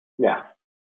 Yeah.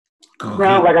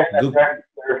 Well, like I said,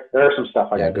 there are some stuff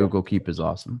I got. Yeah, Google Keep is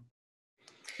awesome.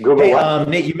 Hey,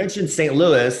 Nate, you mentioned St.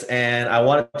 Louis, and I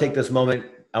want to take this moment.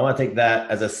 I want to take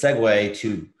that as a segue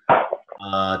to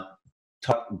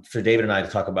talk for David and I to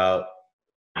talk about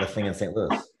the thing in St.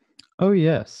 Louis. Oh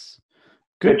yes,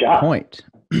 good job. Point.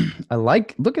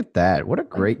 Look at that. What a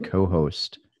great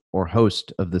co-host or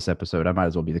host of this episode. I might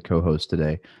as well be the co-host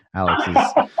today.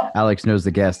 Alex knows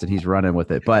the guest and he's running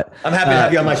with it. But I'm happy to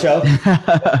have you on my show.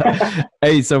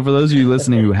 Hey, so for those of you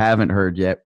listening who haven't heard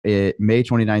yet, May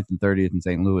 29th and 30th in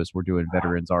St. Louis, we're doing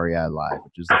Veterans REI Live,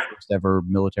 which is the first ever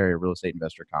military real estate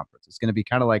investor conference. It's going to be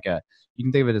kind of like you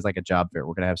can think of it as like a job fair.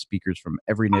 We're going to have speakers from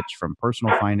every niche, from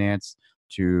personal finance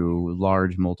to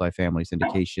large multifamily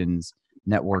syndications,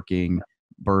 networking,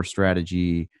 BRRRR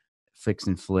strategy, fix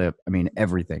and flip. I mean,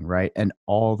 everything, right? And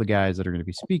all the guys that are going to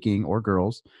be speaking, or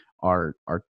girls, are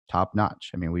top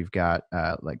notch. I mean, we've got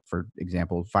like, for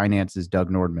example, finance is Doug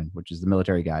Nordman, which is the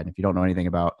military guy. And if you don't know anything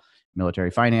about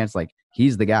military finance, like,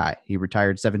 he's the guy. He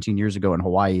retired 17 years ago in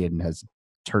Hawaii and has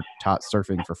taught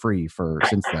surfing for free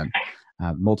since then.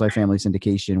 Multifamily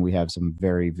syndication, we have some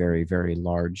very, very, very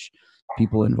large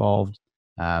people involved.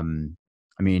 I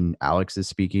mean, Alex is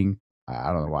speaking.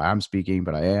 I don't know why I'm speaking,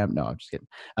 but I am. No, I'm just kidding.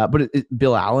 But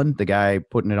Bill Allen, the guy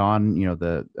putting it on, you know,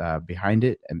 the behind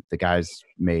it, and the guy's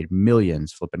made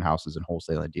millions flipping houses and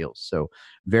wholesaling deals. So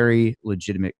very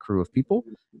legitimate crew of people,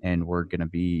 and it's going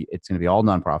to be all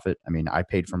nonprofit. I mean, I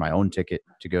paid for my own ticket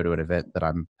to go to an event that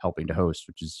I'm helping to host,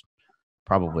 which is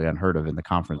probably unheard of in the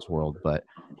conference world. But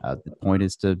the point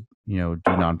is to, you know,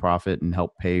 do nonprofit and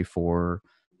help pay for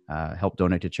help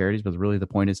donate to charities. But really the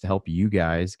point is to help you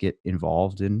guys get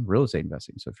involved in real estate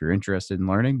investing. So if you're interested in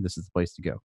learning, this is the place to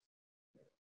go.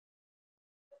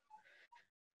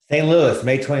 St. Louis,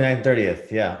 May 29th,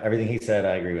 30th. Yeah, everything he said,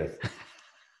 I agree with.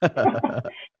 Because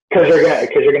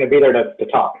you're gonna be there to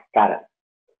talk. Got it.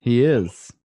 He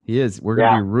is. We're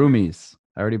gonna be roomies.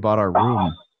 I already bought our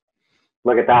room.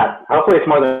 Look at that. Hopefully it's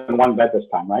more than one bed this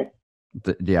time, right?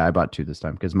 Yeah, I bought 2 this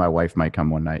time because my wife might come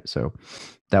one night. So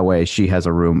that way she has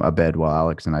a bed while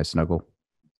Alex and I snuggle.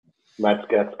 That's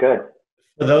good.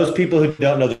 For those people who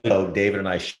don't know, David and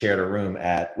I shared a room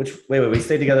at we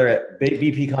stayed together at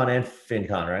BPCon and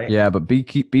FinCon, right? Yeah, but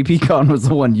BPCon was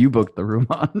the one you booked the room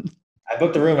on. I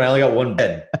booked the room and I only got one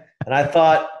bed. And I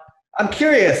thought, I'm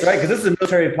curious, right? Because this is a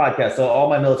military podcast. So all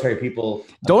my military people.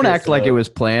 Don't act like it was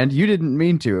planned. You didn't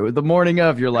mean to. It was the morning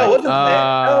of. You're like, no, it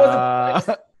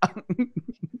wasn't planned.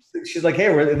 She's like,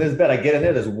 hey, we're in this bed. I get in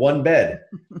there. There's one bed,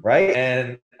 right?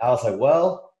 And I was like,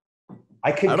 well,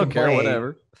 I couldn't don't complain. care,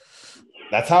 whatever.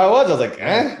 That's how I was. I was like,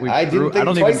 I didn't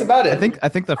think twice about it. I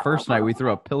think the first night we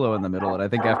threw a pillow in the middle, and I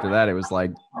think after that it was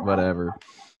like, whatever,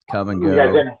 come and go. You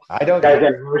guys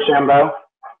did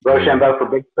Rochambeau for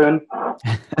Big Spoon.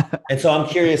 And so I'm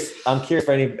curious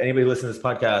for anybody listening to this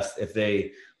podcast if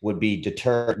they would be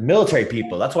deterred. Military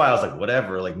people. That's why I was like,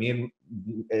 whatever. Like me and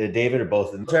David are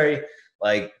both in the military.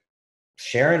 Like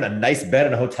sharing a nice bed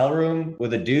in a hotel room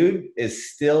with a dude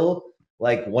is still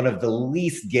like one of the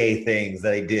least gay things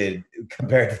that I did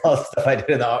compared to all the stuff I did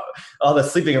in all the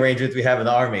sleeping arrangements we have in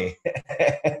the Army.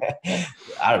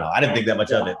 I don't know. I didn't think that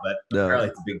much of it, but apparently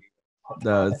it's a big deal.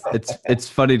 No, it's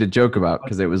funny to joke about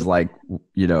because it was like,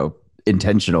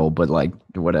 intentional, but like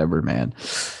whatever, man.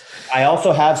 I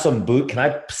also have some can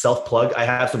I self-plug? I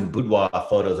have some boudoir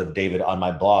photos of David on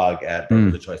my blog at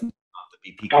the Choice. The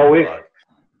BP blog.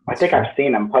 I think I've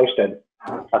seen them posted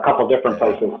a couple different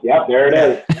places. Yep, there it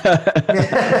is.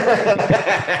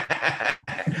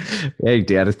 Hey,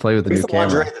 Dad, let's play with the new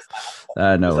camera.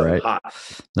 I know, right?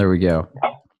 There we go.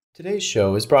 Today's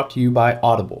show is brought to you by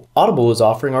Audible. Audible is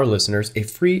offering our listeners a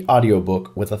free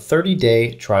audiobook with a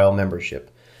 30-day trial membership.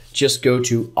 Just go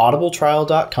to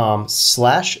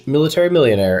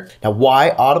audibletrial.com/militarymillionaire. Now,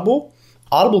 why Audible?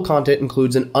 Audible content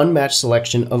includes an unmatched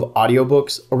selection of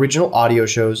audiobooks, original audio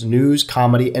shows, news,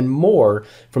 comedy, and more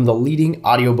from the leading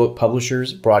audiobook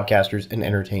publishers, broadcasters, and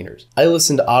entertainers. I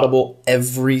listen to Audible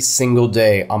every single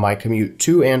day on my commute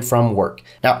to and from work.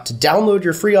 Now, to download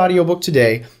your free audiobook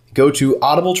today, go to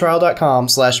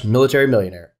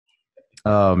audibletrial.com/militarymillionaire.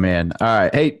 Oh, man. All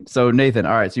right. Hey, so Nathan,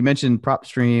 all right. So you mentioned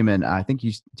PropStream, and I think do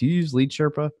you use Lead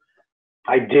Sherpa?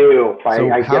 I do.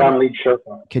 I get on Lead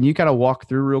Sherpa. Can you kind of walk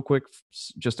through real quick,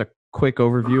 just a quick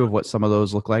overview of what some of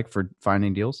those look like for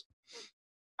finding deals?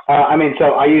 So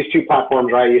I use 2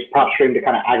 platforms, right? I use PropStream to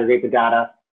kind of aggregate the data.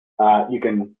 You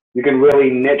can really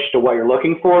niche to what you're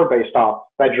looking for based off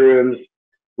bedrooms,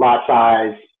 lot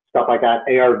size, stuff like that,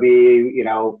 ARV,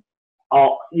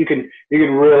 you can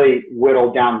really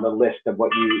whittle down the list of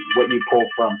what you pull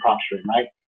from PropStream, right?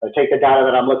 I take the data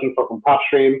that I'm looking for from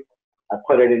PropStream, I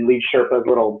put it in Lead Sherpa's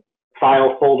little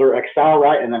file folder Excel,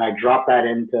 right? And then I drop that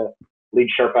into Lead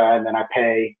Sherpa, and then I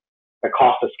pay the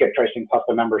cost of skip tracing plus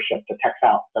the membership to text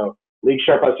out. So Lead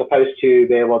Sherpa is supposed to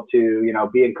be able to,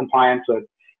 be in compliance with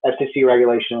FCC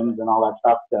regulations and all that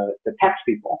stuff to text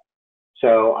people.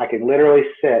 So I can literally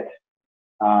sit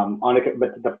but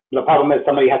the problem is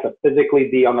somebody has to physically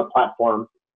be on the platform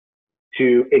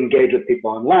to engage with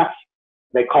people unless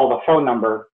they call the phone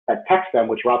number that texts them,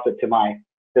 which routes it to my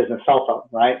business cell phone,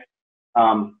 right?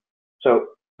 So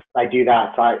I do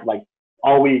that. So I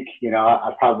all week,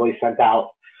 I've probably sent out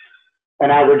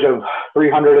an average of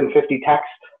 350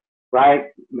 texts,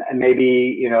 right? And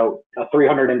maybe,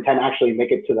 310 actually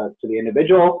make it to the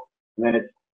individual. And then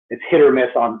it's hit or miss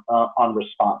on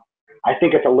response. I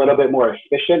think it's a little bit more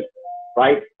efficient,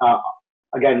 right?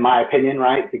 Again, my opinion,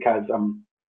 right? Because I'm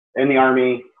in the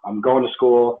Army, I'm going to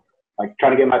school,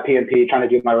 trying to get my PNP, trying to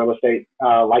do my real estate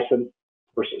license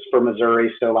for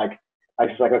Missouri. So I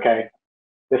just okay,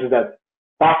 this is the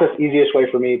fastest, easiest way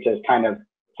for me to kind of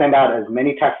send out as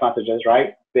many text messages,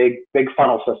 right? Big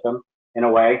funnel system in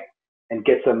a way, and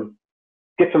get some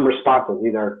responses.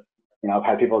 Either, I've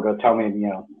had people go tell me,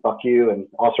 fuck you and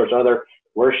all sorts of other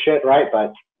worse shit, right?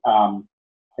 But and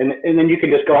then you can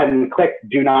just go ahead and click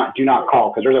do not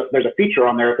call, because there's a feature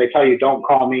on there. If they tell you don't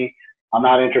call me, I'm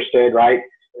not interested, right?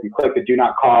 You click the do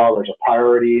not call, there's a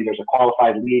priority, there's a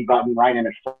qualified lead button, right? And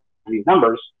it's these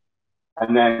numbers.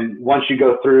 And then once you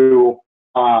go through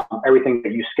everything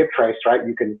that you skip traced, right,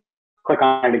 you can click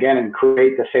on it again and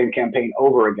create the same campaign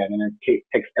over again. And it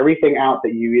takes everything out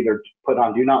that you either put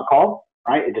on do not call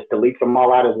right? It just deletes them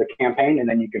all out of the campaign, and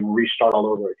then you can restart all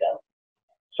over again.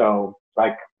 So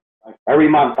like every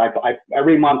month I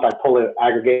pull an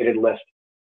aggregated list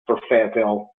for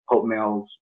Fayetteville, Hope Mills,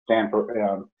 Stanford,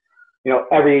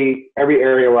 every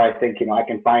area where I think, I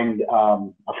can find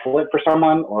a flip for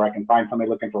someone, or I can find somebody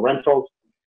looking for rentals,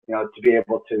 to be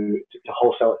able to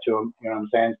wholesale it to them, you know what I'm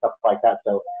saying? Stuff like that.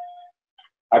 So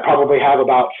I probably have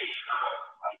about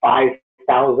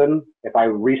 5,000. If I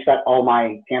reset all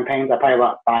my campaigns, I probably have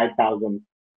about 5,000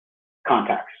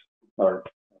 contacts or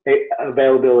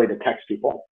availability to text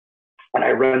people. And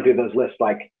I run through those lists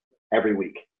like every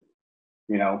week,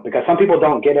 because some people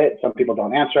don't get it. Some people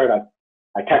don't answer it.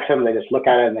 I text them, they just look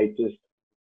at it and they just,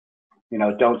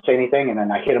 don't say anything. And then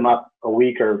I hit them up a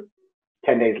week or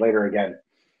 10 days later again.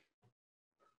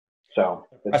 So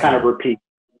it's kind of repeat.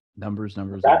 Numbers.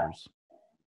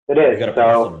 It is.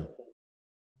 So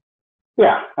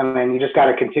yeah, I mean, you just got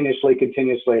to continuously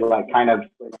like kind of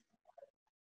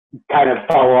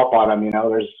follow up on them.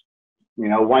 There's,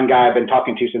 one guy I've been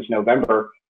talking to since November.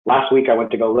 Last week I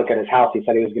went to go look at his house. He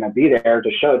said he was going to be there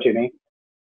to show it to me.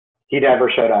 He never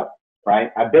showed up.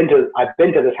 Right. I've been to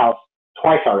this house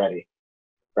twice already.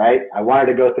 Right. I wanted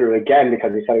to go through again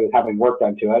because he said he was having work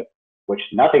done to it, which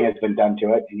nothing has been done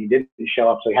to it. And he didn't show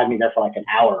up. So he had me there for like an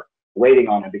hour waiting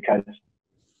on it because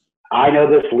I know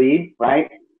this lead,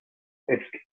 right?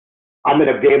 I'm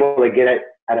going to be able to get it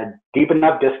at a deep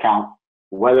enough discount,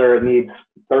 whether it needs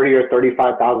 $30,000 or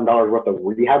 $35,000 worth of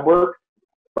rehab work,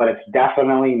 but it's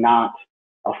definitely not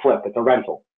a flip. It's a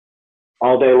rental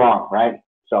all day long, right?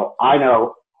 So I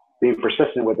know, being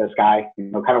persistent with this guy,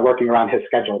 kind of working around his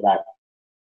schedule, that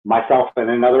myself and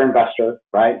another investor,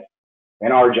 right,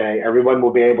 and RJ, everyone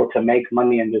will be able to make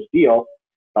money in this deal.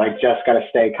 But I just got to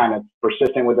stay kind of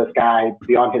persistent with this guy,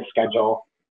 be on his schedule,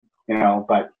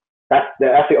 but that's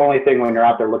the only thing when you're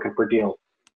out there looking for deals.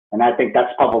 And I think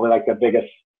that's probably like the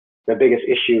biggest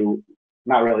issue,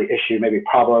 not really issue, maybe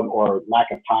problem or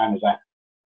lack of time, is that,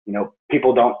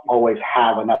 people don't always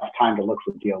have enough time to look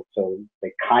for deals. So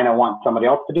they kind of want somebody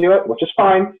else to do it, which is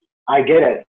fine. I get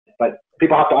it. But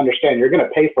people have to understand you're going to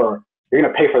pay for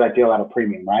that deal at a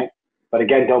premium, right? But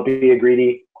again, don't be a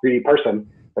greedy person.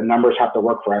 The numbers have to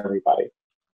work for everybody,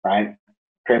 right?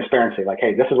 Transparency, like,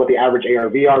 hey, this is what the average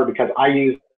ARV are, because I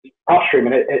use Upstream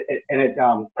and it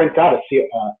prints out a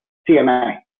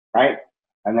CMA, right?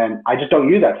 And then I just don't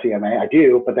use that CMA. I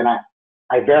do, but then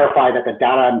I verify that the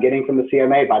data I'm getting from the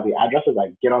CMA by the addresses.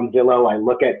 I get on Zillow, I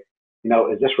look at,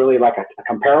 is this really like a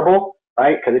comparable,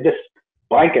 right? Because it just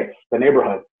blankets the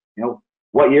neighborhood.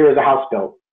 What year is the house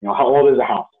built? How old is the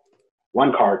house?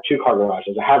 1 car, 2 car garage.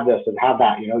 Does it have this? Does it have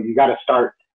that? You got to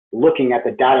start looking at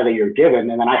the data that you're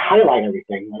given, and then I highlight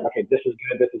everything. Like, okay, this is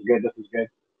good, this is good, this is good.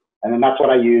 And then that's what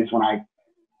I use when I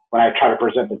try to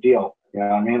present the deal. You know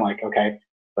what I mean? Like, okay,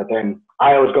 but then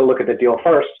I always go look at the deal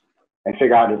first and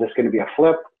figure out, is this going to be a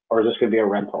flip or is this going to be a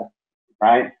rental,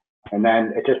 right? And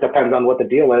then it just depends on what the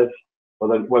deal is,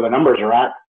 where the numbers are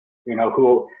at,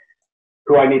 who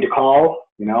I need to call.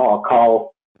 I'll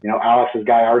call, Alex's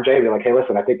guy, RJ, be like, hey,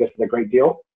 listen, I think this is a great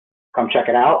deal. Come check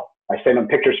it out. I send him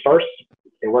pictures first.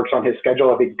 It works on his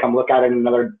schedule if he can come look at it in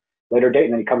another later date,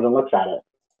 and then he comes and looks at it.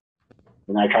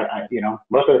 And I try,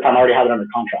 most of the time I already have it under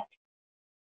contract.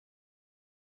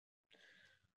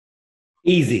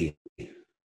 Easy.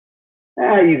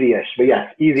 Easy-ish, but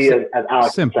yes, easy as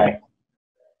Alex would say.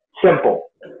 Simple.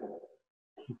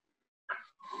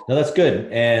 No, that's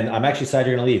good. And I'm actually sad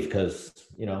you're going to leave because,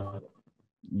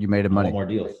 you made money. More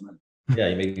deals. Yeah,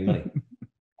 you made money.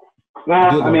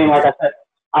 Well, I mean, like I said,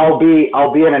 I'll be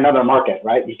in another market,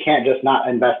 right? You can't just not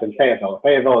invest in Fayetteville.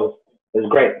 Fayetteville is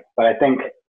great, but I think,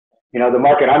 the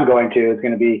market I'm going to is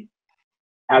going to be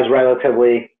as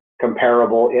relatively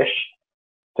comparable-ish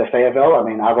to Fayetteville. I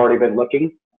mean, I've already been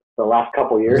looking for the last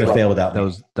couple of years. Fail without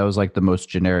that was like the most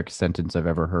generic sentence I've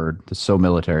ever heard. It's so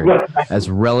military. As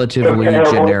relatively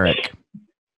generic.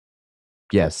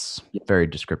 Yes, very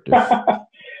descriptive.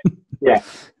 Yeah.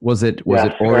 Was it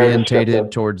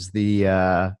orientated towards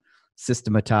the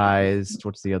systematized?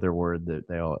 What's the other word that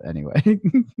they all anyway?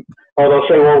 Oh, they'll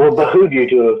say, well, we'll behoove you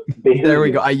to behoove. There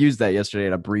we go. I used that yesterday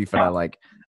in a brief, and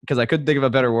because I couldn't think of a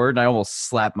better word, and I almost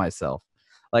slapped myself.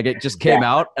 Like it just came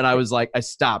out, and I was like, I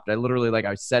stopped. I literally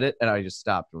I said it, and I just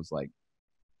stopped. It was like,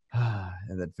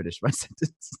 and then finished my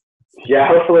sentence. Yeah,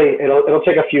 hopefully it'll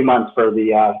take a few months for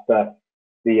the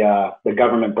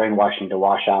government brainwashing to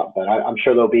wash out, but I'm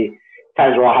sure there'll be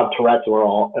times where I'll have Tourette's where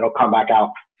it'll come back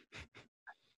out.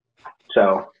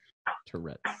 So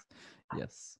Tourette's,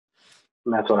 yes,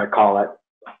 and that's what I call it.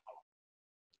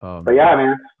 But yeah,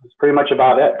 man, that's pretty much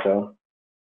about it. So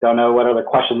don't know what other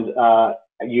questions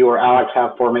you or Alex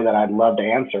have for me that I'd love to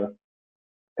answer.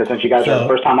 Because since you guys are the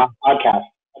first time on the podcast,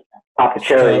 pop the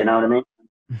cherry, you know what I mean?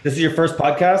 This is your first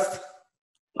podcast?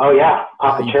 Oh yeah,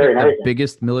 pop the cherry and everything. The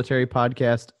biggest military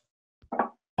podcast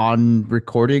on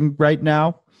recording right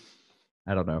now.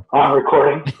 I don't know. On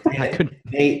recording.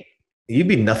 Nate, you'd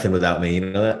be nothing without me. You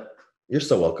know that? You're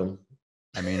so welcome.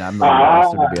 I mean, I'm really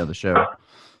awesome to be on the show.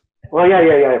 Well, yeah.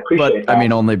 I appreciate that. I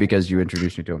mean, only because you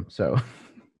introduced me to him. So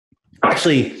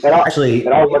actually, we should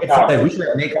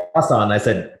have Nate Ross on. I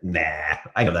said, nah,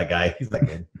 I know that guy. He's not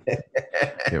good.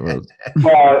 It was.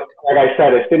 Well, like I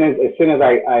said, as soon as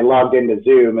I logged into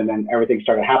Zoom and then everything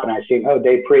started happening, I seen,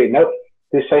 Dave Pere. Nope.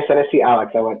 Who said I see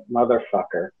Alex? I went,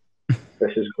 motherfucker.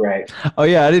 This is great. Oh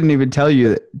yeah, I didn't even tell you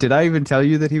that. Did I even tell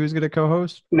you that he was going to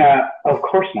co-host? No, of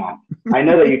course not. I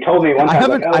know that you told me one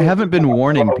time. I haven't been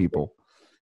warning people.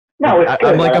 No, it's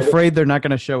good. I'm like afraid they're not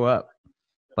going to show up.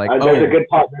 Like, there's a good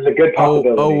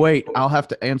possibility. Oh, wait, I'll have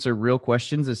to answer real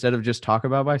questions instead of just talk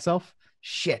about myself.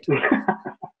 Shit. I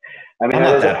mean, I'm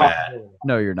not that bad.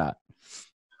 No, you're not.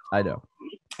 I know.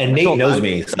 And Nate knows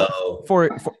me, so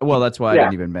well, that's why I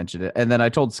didn't even mention it. And then I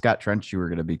told Scott Trench you were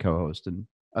going to be co-host, and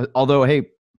although, hey,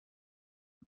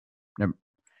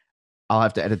 I'll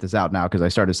have to edit this out now because I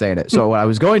started saying it. So I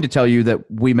was going to tell you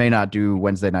that we may not do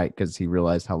Wednesday night because he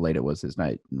realized how late it was his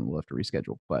night, and we'll have to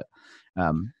reschedule. But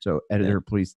so editor,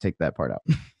 please take that part out.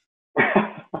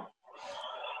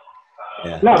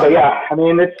 No, but yeah, I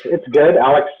mean, it's good.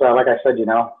 Alex, like I said,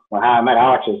 when I met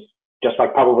Alex is just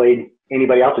like probably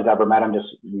anybody else who's ever met him. Just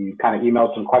you kind of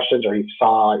emailed some questions or he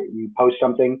saw you post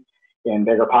something in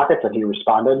Bigger Pockets and he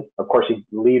responded. Of course, he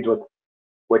leads with,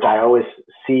 which I always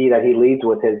see that he leads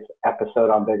with his episode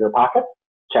on Bigger Pockets.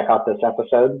 Check out this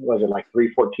episode. Was it like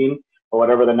 314 or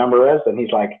whatever the number is? And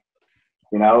he's like,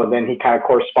 and then he kind of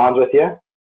corresponds with you,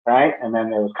 right? And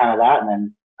then it was kind of that. And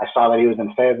then I saw that he was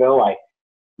in Fayetteville. I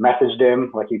messaged him,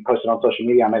 like he posted on social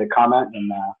media. I made a comment and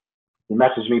he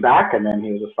messaged me back. And then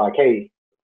he was just like, hey,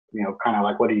 kind of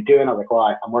like, what are you doing? I was like,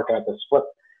 well, I'm working at this flip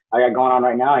I got going on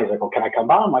right now. He's like, well, can I come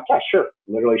by? I'm like, yeah, sure.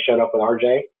 Literally showed up with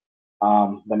RJ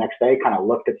the next day, kind of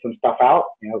looked at some stuff out,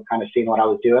 kind of seeing what I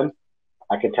was doing.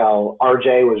 I could tell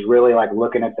RJ was really like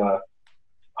looking at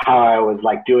how I was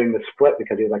like doing the split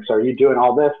because he was like, so are you doing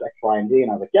all this, X, Y, and Z?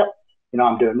 And I was like, yep,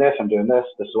 I'm doing this.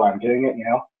 This is why I'm doing it.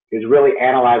 He was really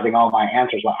analyzing all my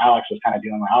answers while Alex was kind of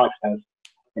doing what Alex does,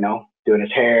 doing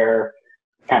his hair,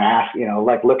 kind of ask,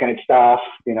 like looking at stuff,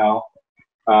 he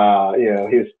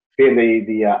was being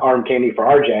the arm candy for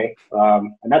RJ.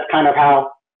 And that's kind of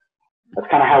how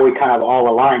we kind of all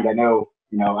aligned. I know,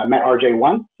 I met RJ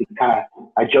once.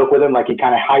 I joke with him like he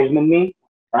kind of Heisman me,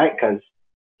 right? Because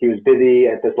he was busy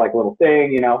at this like little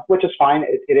thing, which is fine.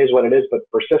 It is what it is, but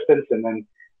persistence and then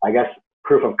I guess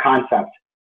proof of concept,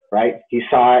 right? He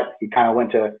saw it. He kind of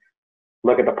went to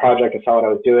look at the project and saw what I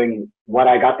was doing, what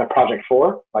I got the project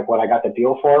for, like what I got the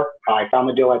deal for, how I found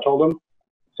the deal I told him.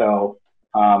 So,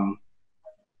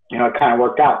 it kind of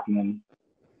worked out. And then,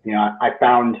 I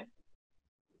found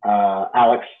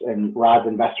Alex and Rod's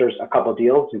investors a couple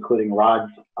deals, including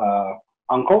Rod's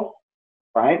uncle,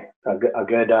 right? A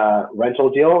good rental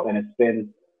deal, and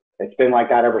it's been like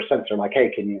that ever since. They're like,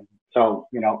 hey, can you? So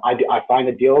I find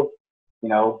the deals.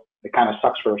 It kind of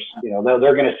sucks first. They're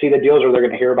going to see the deals or they're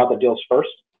going to hear about the deals first,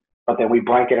 but then we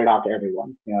blanket it out to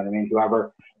everyone. You know what I mean?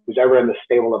 Who's ever in the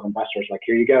stable of investors, like,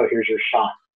 here you go, here's your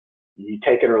shot. You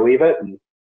take it or leave it, and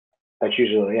that's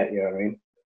usually it. You know what I mean?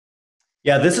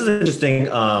 Yeah, this is interesting.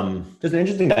 There's an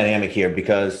interesting dynamic here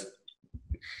because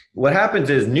what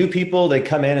happens is new people, they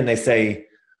come in and they say,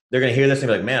 they're going to hear this and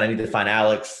be like, man, I need to find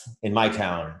Alex in my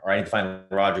town, or I need to find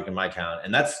Roderick in my town.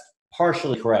 And that's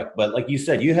partially correct. But like you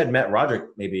said, you had met Roderick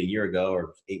maybe a year ago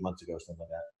or 8 months ago or something like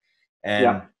that.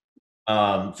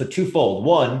 And so twofold.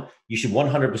 One, you should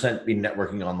 100% be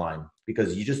networking online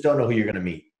because you just don't know who you're going to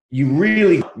meet.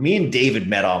 Me and David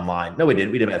met online. No, we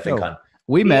didn't. We didn't at FinCon.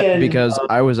 We met because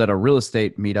I was at a real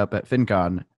estate meetup at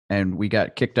FinCon and we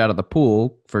got kicked out of the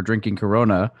pool for drinking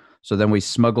Corona. So then we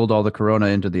smuggled all the Corona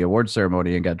into the award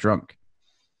ceremony and got drunk.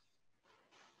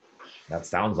 That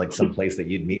sounds like some place that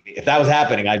you'd meet me. If that was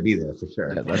happening, I'd be there for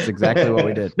sure. Yeah, that's exactly what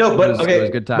we did. No, but it was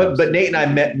good times. But Nate and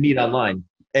I meet online,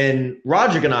 and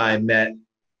Roderick and I met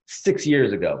 6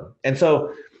 years ago. And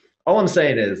so all I'm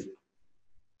saying is,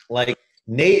 like,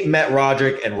 Nate met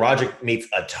Roderick, and Roderick meets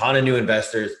a ton of new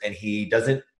investors, and he's got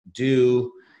a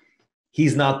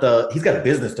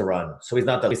business to run. So he's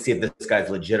not the, let's see if this guy's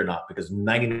legit or not, because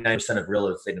 99% of real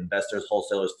estate investors,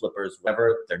 wholesalers, flippers,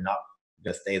 whatever, they're not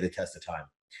going to stay the test of time.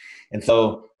 And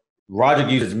so Roderick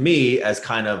uses me as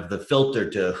kind of the filter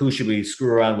to who should we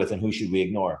screw around with and who should we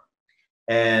ignore.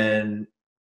 And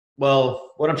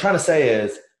Well, what I'm trying to say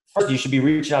is, first, you should be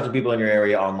reaching out to people in your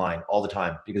area online all the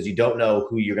time, because you don't know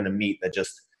who you're going to meet. That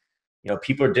just,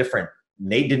 people are different.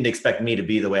 Nate didn't expect me to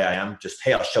be the way I am. Just,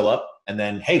 hey, I'll show up, and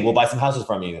then, hey, we'll buy some houses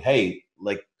from you. Hey,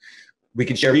 like, we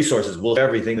can share resources. We'll share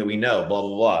everything that we know, blah,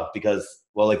 blah, blah. Because,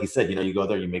 well, like you said, you go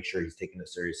there, you make sure he's taking it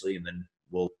seriously, and then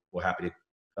we're happy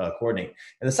to coordinate.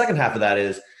 And the second half of that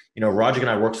is, Roger and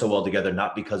I work so well together,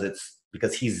 not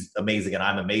because he's amazing and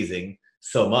I'm amazing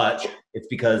so much. It's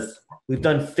because we've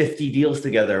done 50 deals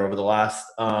together over the last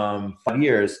 5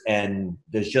 years, and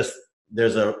there's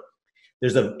an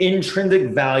intrinsic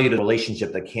value to the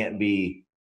relationship that can't be.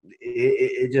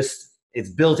 It's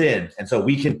built in, and so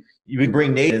you can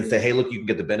bring Nate in and say, hey, look, you can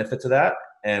get the benefits of that,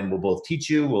 and we'll both teach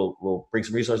you. We'll bring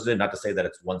some resources in. Not to say that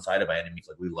it's one-sided by any means.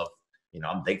 Like, we love,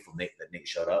 I'm thankful that Nate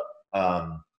showed up.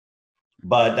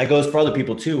 But that goes for other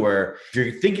people too, where if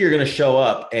you think you're going to show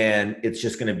up and it's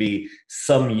just going to be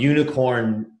some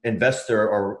unicorn investor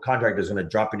or contractor is going to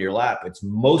drop in your lap, it's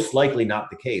most likely not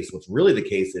the case. What's really the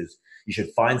case is you should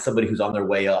find somebody who's on their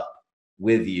way up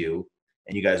with you,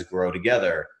 and you guys grow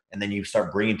together. And then you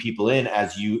start bringing people in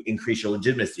as you increase your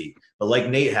legitimacy. But like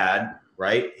Nate had,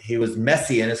 right? He was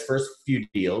messy in his first few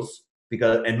deals,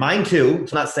 and mine too.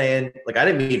 So I'm not saying, like, I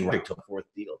didn't meet right till the fourth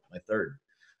deal, my third.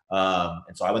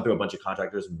 And so I went through a bunch of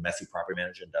contractors, messy property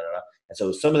manager, and And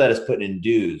so some of that is putting in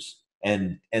dues.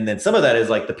 And then some of that is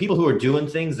like the people who are doing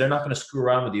things, they're not going to screw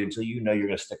around with you until you're going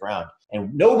to stick around.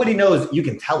 And nobody knows. You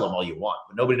can tell them all you want,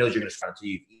 but nobody knows you're going to stick around until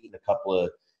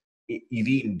you've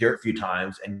eaten dirt a few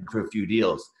times and through a few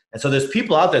deals. And so there's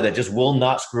people out there that just will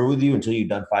not screw with you until you've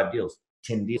done 5 deals,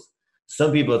 10 deals.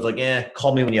 Some people, it's like,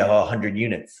 call me when you have 100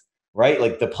 units, right?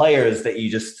 Like the players that you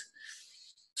just.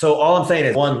 So all I'm saying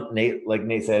is, one, Nate, like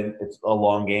Nate said, it's a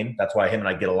long game. That's why him and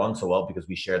I get along so well, because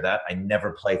we share that. I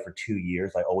never play for 2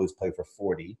 years. I always play for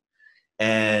 40.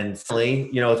 And certainly,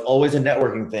 it's always a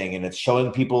networking thing, and it's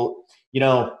showing people,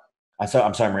 I'm sorry,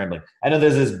 I'm rambling. I know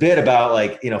there's this bit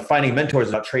about finding mentors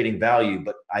about trading value,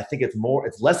 but I think it's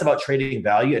less about trading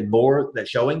value and more that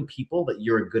showing people that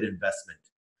you're a good investment.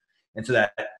 And so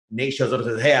that Nate shows up and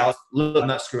says, hey, Alex, look, I'm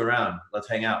not screwing around. Let's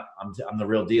hang out. I'm the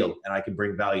real deal, and I can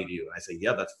bring value to you. And I say,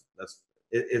 yeah,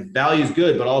 value is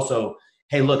good, but also,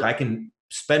 hey, look, I can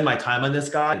spend my time on this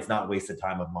guy. It's not wasted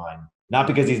time of mine. Not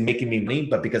because he's making me money,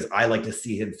 but because I like to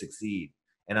see him succeed.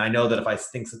 And I know that if I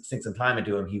sink some time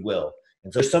into him, he will.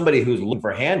 And so somebody who's looking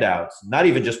for handouts,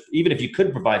 even if you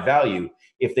could provide value,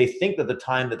 if they think that the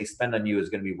time that they spend on you is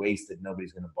going to be wasted,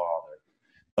 nobody's going to bother.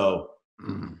 So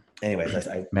anyways, that's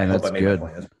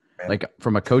good. Like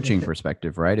from a coaching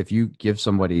perspective, right? If you give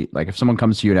somebody, like if someone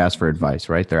comes to you and asks for advice,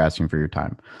 right? They're asking for your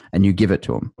time and you give it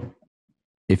to them.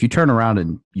 If you turn around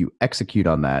and you execute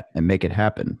on that and make it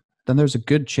happen, then there's a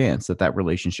good chance that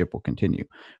relationship will continue.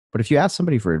 But if you ask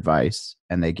somebody for advice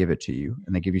and they give it to you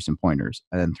and they give you some pointers,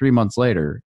 and then 3 months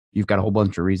later, you've got a whole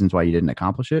bunch of reasons why you didn't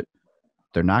accomplish it,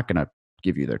 they're not going to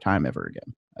give you their time ever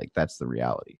again. Like that's the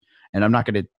reality. And I'm not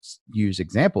going to use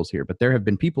examples here, but there have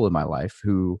been people in my life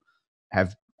who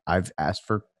I've asked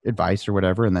for advice or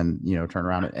whatever, and then, turn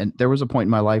around. And there was a point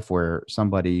in my life where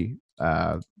somebody,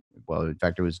 in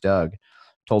fact, it was Doug,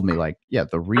 told me like, yeah,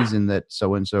 the reason that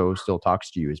so-and-so still talks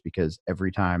to you is because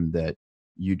every time that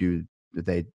you do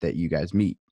that you guys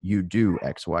meet, you do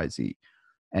X, Y, Z.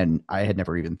 And I had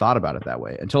never even thought about it that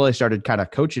way until I started kind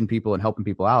of coaching people and helping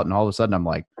people out. And all of a sudden I'm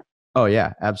like, oh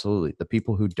yeah, absolutely. The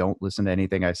people who don't listen to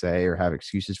anything I say or have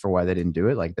excuses for why they didn't do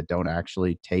it, like that don't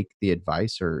actually take the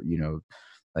advice or,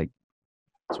 like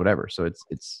it's whatever. So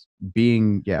it's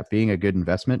being a good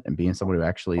investment and being someone who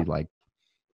actually like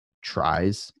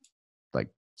tries. Like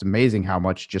it's amazing how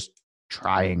much just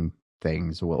trying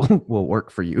things will work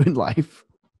for you in life.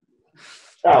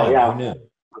 Oh yeah,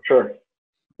 for sure.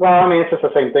 Well, I mean, it's just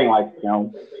the same thing. Like,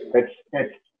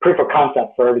 it's proof of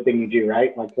concept for everything you do,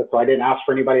 right? Like, so I didn't ask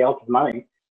for anybody else's money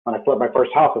when I flipped my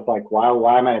first house. It's like, why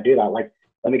am I gonna do that? Like,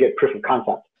 let me get proof of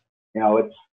concept.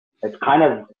 It's kind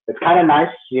of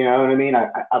nice. You know what I mean? I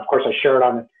of course I share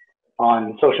it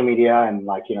on social media and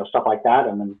like, stuff like that.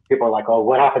 And then people are like, oh,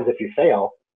 what happens if you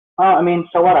fail? I mean,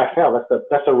 so what? I fail.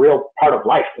 That's a real part of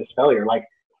life, is failure. Like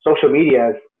social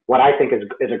media is what I think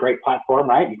is a great platform,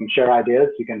 right? You can share ideas,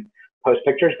 you can post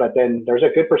pictures, but then there's a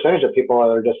good percentage of people that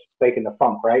are just faking the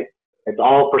funk, right? It's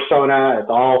all persona, it's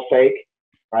all fake,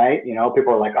 right?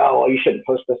 People are like, oh, well, you shouldn't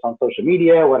post this on social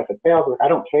media. What if it fails? Like, I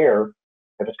don't care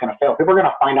if it's going to fail. People are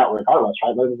going to find out regardless,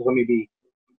 right? Let me be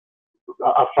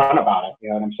upfront about it. You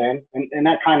know what I'm saying? And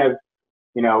that kind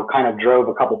of drove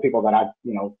a couple of people that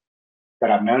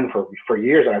I've known for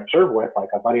years that I've served with, like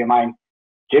a buddy of mine,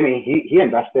 Jimmy, he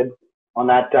invested on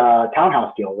that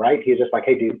townhouse deal, right? He's just like,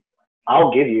 hey dude,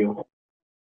 I'll give you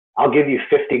I'll give you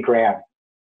 50 grand,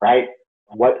 right?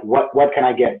 What can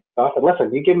I get? So I said,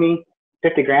 listen, you give me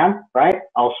 50 grand, right?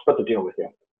 I'll split the deal with you,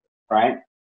 right?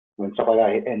 And stuff like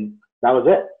that. And that was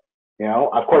it. You know,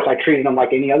 of course, I treated him like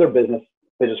any other business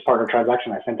partner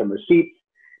transaction. I sent him receipts,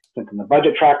 sent him the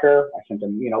budget tracker. I sent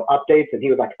him, updates. And he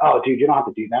was like, oh, dude, you don't have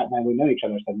to do that, man. We know each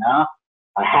other. I said, nah,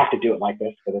 I have to do it like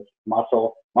this because it's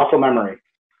muscle memory,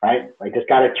 right? I just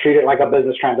got to treat it like a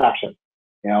business transaction,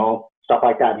 stuff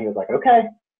like that. And he was like, okay.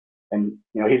 And,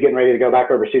 he's getting ready to go back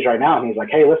overseas right now. And he's like,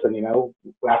 hey, listen,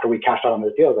 after we cashed out on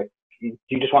this deal, I was like, do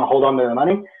you just want to hold on to the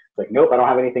money? He's like, nope, I don't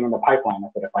have anything in the pipeline. I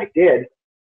said, if I did,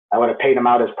 I would have paid him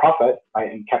out his profit,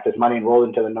 right, and kept his money and rolled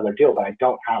into another deal, but I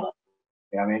don't have it.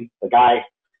 You know what I mean? The guy,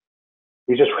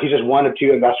 he's just one of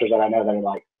two investors that I know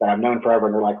that I've known forever.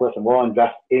 And they're like, listen, we'll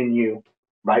invest in you,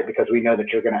 right? Because we know that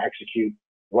you're going to execute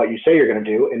what you say you're going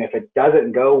to do. And if it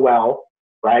doesn't go well,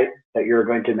 right, that you're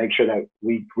going to make sure that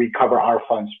we recover our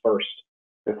funds first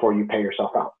before you pay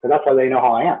yourself out. So that's how they know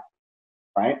how I am,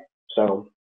 right?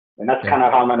 So, and that's kind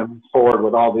of how I'm going to move forward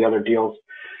with all the other deals.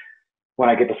 When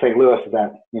I get to St. Louis, is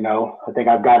that, I think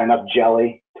I've got enough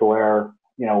jelly to where,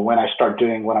 when I start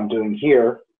doing what I'm doing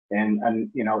here in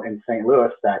St.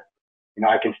 Louis, that,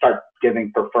 I can start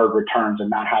giving preferred returns and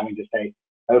not having to say,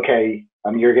 okay,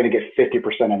 you're going to get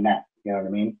 50% of net. You know what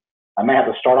I mean? I may have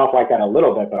to start off like that a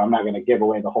little bit, but I'm not going to give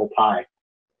away the whole pie.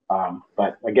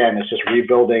 But again, it's just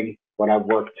rebuilding what I've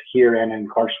worked here and in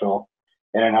Clarksville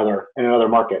and in other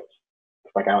markets.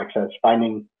 Like Alex says,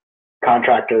 finding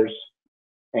contractors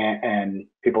and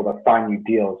people that find you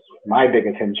deals. My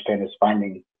biggest hinge pin is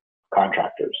finding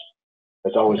contractors.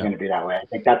 It's always going to be that way. I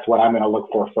think that's what I'm going to look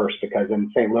for first, because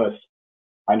in St. Louis,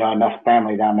 I know enough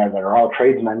family down there that are all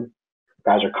tradesmen.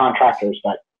 Guys are contractors,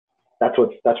 but that's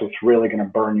what's really going to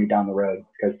burn you down the road.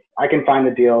 Because I can find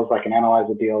the deals, I can analyze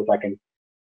the deals, I can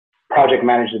project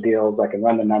manage the deals, I can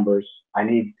run the numbers. I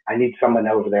need someone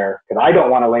over there, because I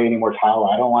don't want to lay any more tile.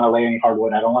 I don't want to lay any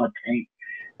hardwood. I don't want to paint.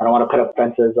 I don't want to put up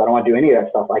fences. I don't want to do any of that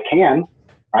stuff. I can,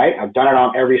 right? I've done it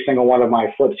on every single one of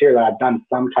my flips here that I've done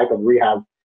some type of rehab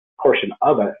portion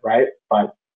of it, right?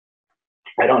 But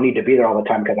I don't need to be there all the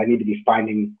time, because I need to be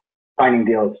finding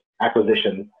deals,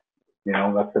 acquisitions.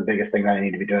 That's the biggest thing that I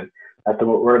need to be doing. That's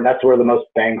where the most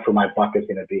bang for my buck is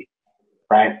going to be,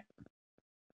 right?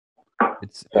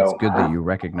 It's good that you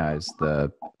recognize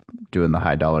doing the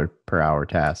high dollar per hour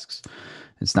tasks.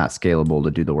 It's not scalable to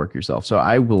do the work yourself. So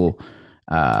I will.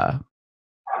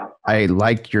 I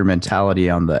like your mentality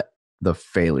on the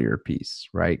failure piece,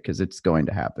 right? Because it's going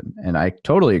to happen. And I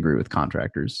totally agree with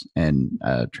contractors and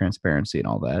transparency and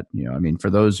all that.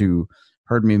 For those who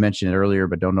heard me mention it earlier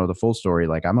but don't know the full story,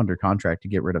 like, I'm under contract to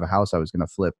get rid of a house I was going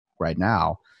to flip right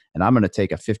now, and I'm going to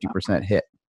take a 50% hit,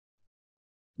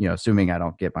 assuming I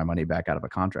don't get my money back out of a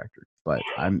contractor. But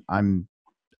I'm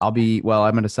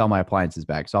going to sell my appliances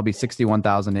back. So I'll be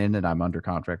 61,000 in, and I'm under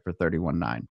contract for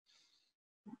 31.9.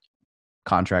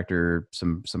 Contractor,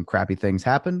 some crappy things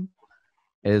happen.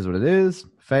 It is what it is.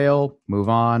 Fail, move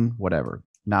on, whatever.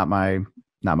 Not my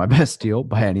best deal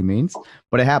by any means,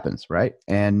 but it happens, right?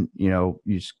 And you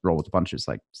just roll with the punches.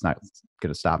 Like, it's not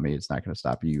going to stop me. It's not going to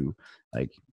stop you.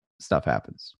 Like, stuff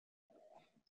happens.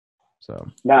 So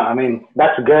no,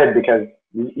 that's good, because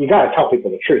you got to tell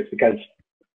people the truth, because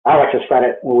Alex has said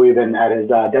it when we've been at his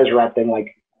Deseret thing.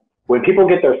 Like, when people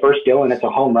get their first deal and it's a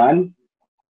home run,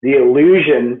 the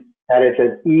illusion that it's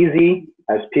as easy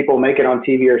as people make it on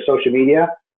TV or social media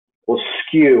will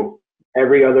skew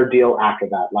every other deal after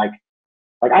that. Like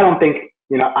I don't think,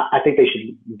 I think they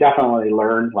should definitely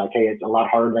learn, like, hey, it's a lot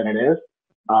harder than it is.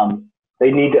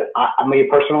 They need to,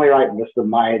 personally, right, this is the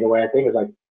way I think, is like,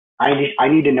 I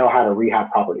need to know how to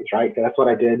rehab properties, right? That's what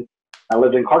I did. I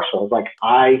lived in Clarksville. It's like,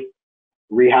 I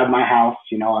rehabbed my house,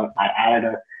 I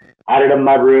added a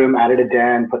mudroom, added a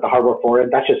den, put the hardware for it.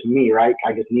 That's just me, right?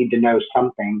 I just need to know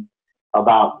something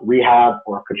about rehab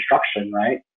or construction,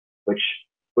 right? Which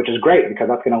is great, because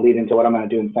that's going to lead into what I'm going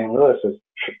to do in St. Louis is,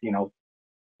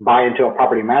 buy into a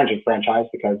property management franchise,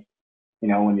 because,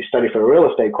 when you study for a real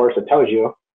estate course, it tells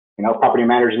you, property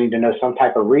managers need to know some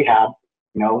type of rehab,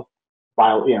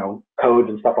 file, codes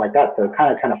and stuff like that. So it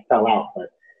kind of fell out. But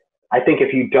I think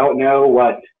if you don't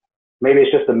know maybe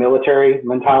it's just the military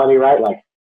mentality, right? Like,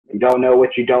 you don't know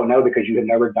what you don't know because you have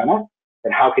never done it.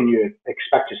 Then how can you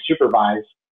expect to supervise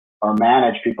or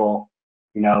manage people,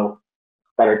 that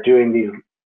are doing these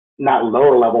not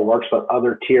lower level works, but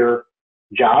other tier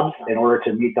jobs in order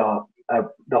to meet the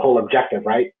whole objective,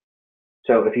 right?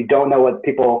 So if you don't know what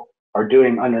people are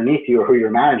doing underneath you or who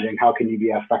you're managing, how can you be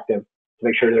effective to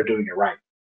make sure they're doing it right?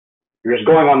 You're just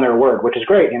going on their word, which is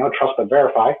great, trust but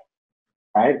verify,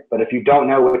 right? But if you don't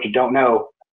know what you don't know,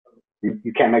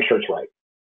 you can't make sure it's right.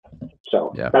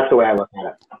 So that's the way I look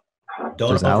at it.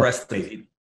 Don't overestimate.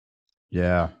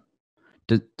 Yeah.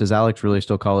 Does Alex really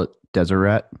still call it desert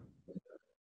rat?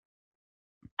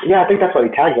 Yeah, I think that's what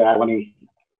he tags it at when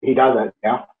he does it.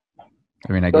 Yeah.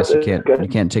 I mean, I guess you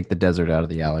can't take the desert out of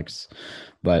the Alex,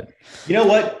 but you know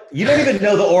what? You don't even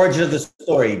know the origin of the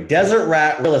story. Desert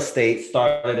Rat Real Estate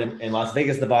started in Las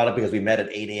Vegas, Nevada, because we met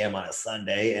at 8 a.m. on a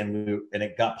Sunday, and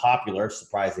it got popular,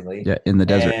 surprisingly. Yeah, in the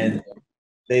desert. And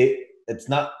it's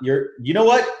not your. You know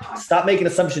what? Stop making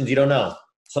assumptions you don't know.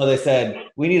 So they said,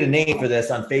 we need a name for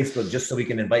this on Facebook just so we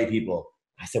can invite people.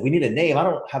 I said, we need a name. I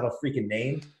don't have a freaking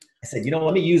name. I said,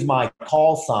 let me use my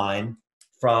call sign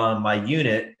from my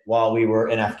unit while we were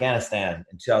in Afghanistan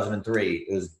in 2003.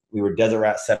 We were Desert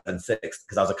Rat 76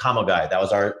 because I was a commo guy. That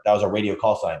was our radio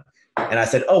call sign. And I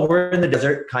said, oh, we're in the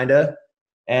desert, kind of.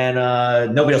 And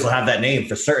nobody else will have that name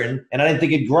for certain. And I didn't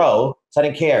think it'd grow, so I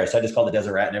didn't care. So I just called it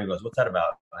Desert Rat, and everyone goes, what's that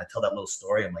about? And I tell that little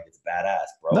story. I'm like, it's badass,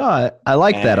 bro. No, I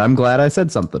like that. I'm glad I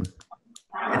said something.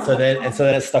 And so then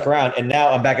it stuck around. And now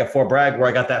I'm back at Fort Bragg where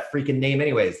I got that freaking name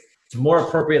anyways. It's more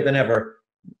appropriate than ever.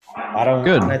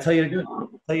 Good. Can I tell you to do it?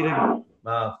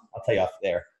 I'll tell you off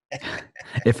there.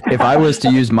 If I was to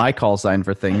use my call sign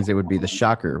for things, it would be the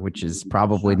Shocker, which is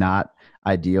probably not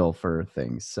ideal for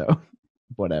things. So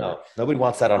whatever. No, nobody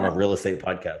wants that on a real estate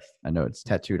podcast. I know, it's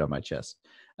tattooed on my chest.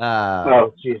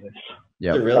 Oh, Jesus.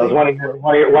 Yeah, really? That was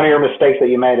one of your mistakes that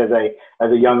you made as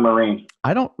a young Marine.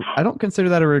 I don't consider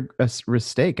that a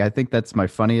mistake. I think that's my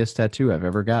funniest tattoo I've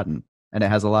ever gotten, and it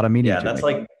has a lot of meaning. Yeah, to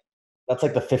me. That's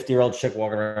like the 50-year-old chick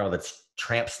walking around with its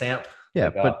tramp stamp. Yeah,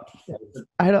 but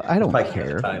I don't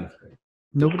care.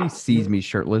 Nobody sees me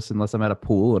shirtless unless I'm at a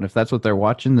pool, and if that's what they're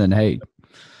watching, then hey,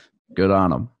 good on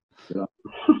them.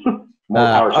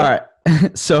 All right.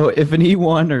 So if an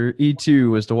E1 or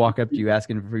E2 was to walk up to you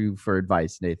asking for you for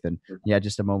advice, Nathan, you had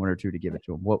just a moment or two to give it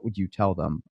to them, what would you tell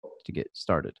them to get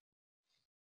started?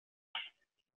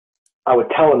 I would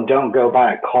tell them don't go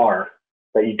buy a car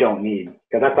that you don't need,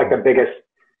 because that's like the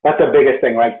biggest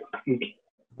thing, right?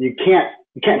 You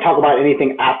can't talk about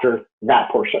anything after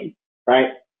that portion, right?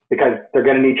 Because they're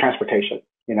going to need transportation,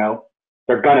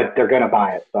 they're going to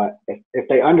buy it. But if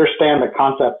they understand the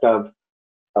concept of,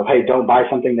 hey, don't buy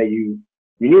something that you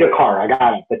need a car, I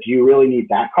got it, but do you really need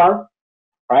that car,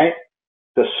 right?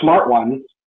 The smart ones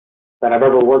that have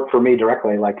ever worked for me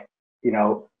directly,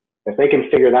 if they can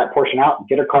figure that portion out,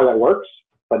 get a car that works,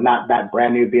 but not that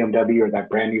brand new BMW or that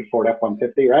brand new Ford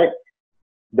F-150, right?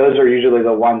 Those are usually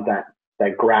the ones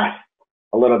that grasp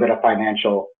a little bit of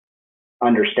financial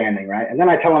understanding, right? And then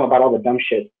I tell them about all the dumb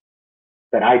shit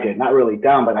that I did. Not really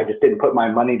dumb, but I just didn't put my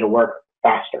money to work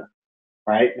faster,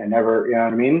 right? I never, you know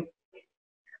what I mean?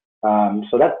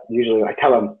 So that's usually, I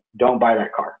tell them, don't buy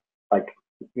that car. That's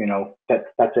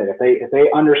it. If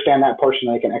they understand that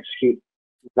portion, they can execute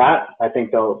that. I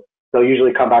think they'll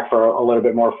usually come back for a little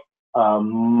bit more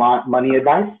money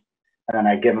advice. And then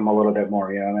I give them a little bit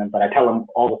more, but I tell them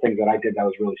all the things that I did that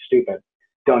was really stupid.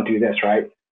 Don't do this, right?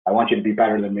 I want you to be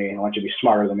better than me. I want you to be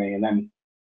smarter than me. And then,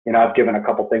 I've given a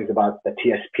couple things about the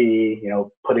TSP,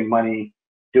 putting money,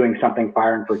 doing something,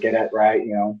 fire and forget it, right?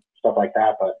 Stuff like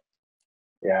that. But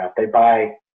yeah, if they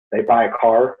buy a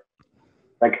car,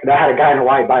 like I had a guy in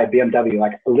Hawaii buy a BMW.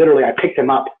 Like literally, I picked him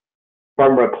up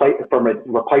from a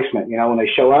replacement. When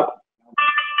they show up,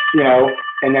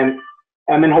 and then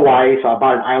I'm in Hawaii, so I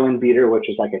bought an Island Beater, which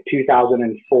is like a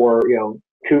 2004,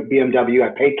 coupe BMW.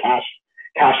 I paid cash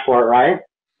for it, right?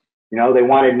 They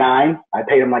wanted $9. I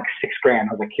paid them like $6,000. I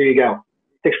was like, here you go,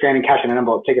 $6,000 in cash in an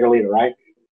envelope, take it or leave it, right?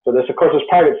 So this, of course, this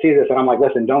private sees this, and I'm like,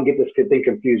 listen, don't get this thing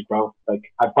confused, bro. Like,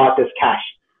 I bought this cash.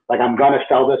 Like, I'm gonna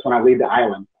sell this when I leave the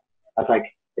island. I was like,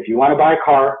 if you want to buy a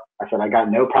car, I said, I got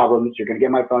no problems. You're gonna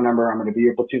get my phone number. I'm gonna be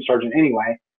your platoon sergeant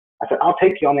anyway. I said, I'll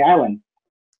take you on the island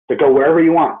to go wherever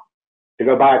you want to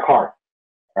go buy a car,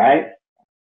 right?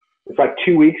 It's like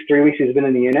 2 weeks, 3 weeks he's been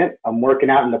in the unit. I'm working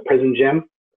out in the prison gym,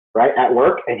 right, at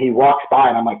work, and he walks by,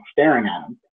 and I'm like staring at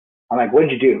him. I'm like, what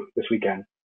did you do this weekend?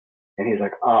 And he's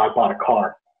like, oh, I bought a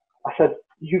car. I said,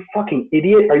 you fucking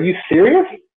idiot. Are you serious?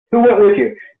 Who went with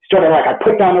you? I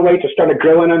put down the weight, just started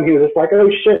grilling him. He was just like, oh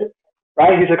shit.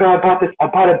 Right? He's like, oh, I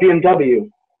bought a BMW.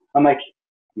 I'm like,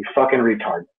 you fucking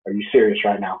retard. Are you serious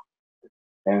right now?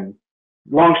 And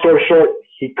long story short,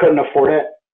 he couldn't afford it.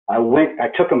 I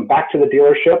took him back to the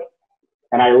dealership,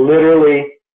 and I literally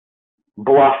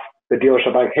bluffed the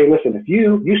dealership. Like, hey, listen, if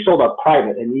you sold a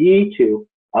private, an E2,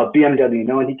 a BMW,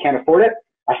 knowing he can't afford it,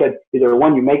 I said, either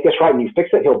one, you make this right and you fix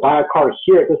it, he'll buy a car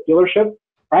here at this dealership,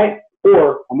 right?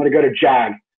 Or I'm going to go to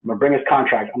JAG. I'm going to bring his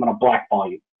contract. I'm going to blackball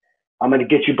you. I'm going to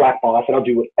get you blackballed. I said, I'll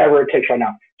do whatever it takes right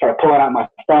now. Started pulling out my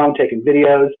phone, taking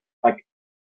videos. Like,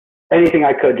 anything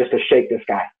I could just to shake this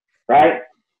guy, right?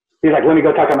 He's like, let me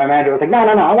go talk to my manager. I was like, no, I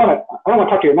don't want to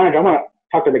talk to your manager. I want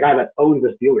to talk to the guy that owns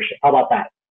this dealership. How about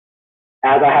that?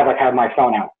 As I have my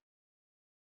phone out.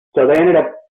 So they ended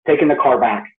up taking the car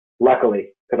back,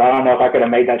 luckily, because I don't know if I could have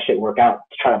made that shit work out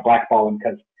to try to blackball him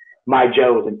because my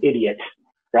Joe is an idiot,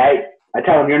 right? I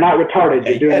tell him, you're not retarded.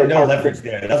 Yeah, you had no leverage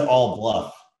there. That's all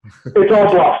bluff. It's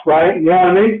all bluff, right? You know what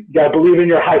I mean? You gotta believe in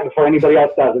your hype before anybody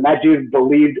else does. And that dude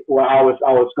believed when I was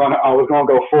gonna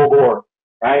go full bore,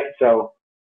 right? So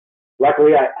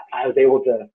luckily I was able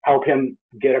to help him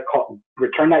get a car,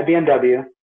 return that BMW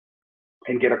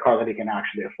and get a car that he can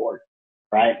actually afford,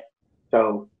 right?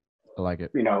 So I like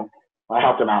it. You know, I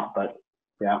helped him out, but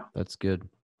yeah. That's good.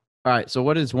 All right. So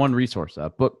what is one resource, a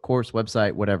book, course,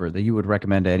 website, whatever, that you would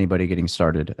recommend to anybody getting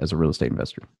started as a real estate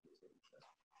investor?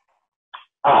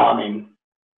 I mean,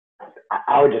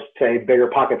 I would just say Bigger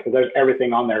Pockets, because there's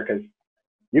everything on there, because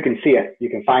you can see it,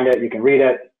 you can find it, you can read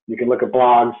it, you can look at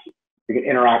blogs, you can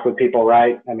interact with people,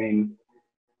 right? I mean,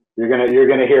 you're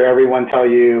gonna hear everyone tell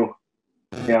you,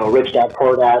 you know, rich dad,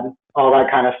 poor dad, all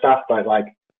that kind of stuff. But like,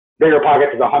 Bigger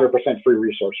Pockets is 100% free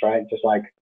resource, right? Just like,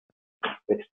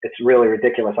 it's really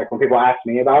ridiculous. Like when people ask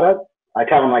me about it, I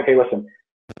tell them like, hey, listen,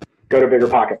 go to Bigger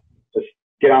Pockets, just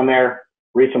get on there,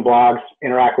 read some blogs,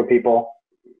 interact with people,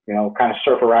 you know, kind of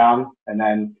surf around, and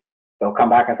then they'll come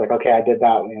back and it's like, okay, I did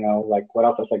that, you know, like what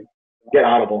else? It's like, get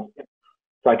Audible.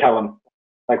 So I tell them,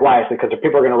 like, why? I said, because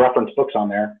people are going to reference books on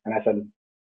there. And I said,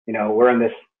 you know, we're in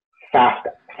this fast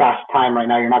time right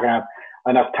now. You're not going to have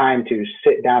enough time to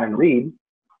sit down and read,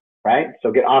 right?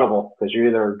 So get Audible, because you're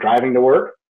either driving to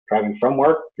work, driving from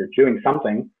work, you're doing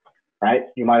something, right?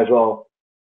 You might as well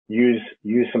use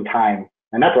some time.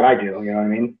 And that's what I do, you know what I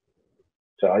mean?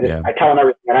 So I tell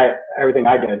them everything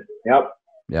I did. Yep.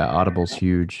 Yeah, Audible's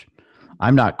huge.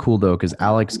 I'm not cool though, because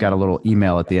Alex got a little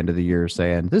email at the end of the year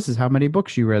saying, "This is how many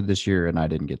books you read this year," and I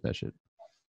didn't get that shit.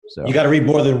 So you got to read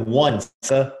more than one,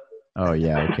 sir. Oh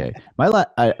yeah, okay.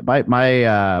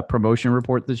 My promotion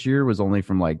report this year was only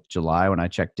from like July when I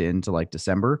checked in to like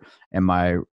December, and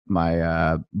my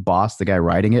boss, the guy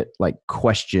writing it, like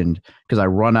questioned because I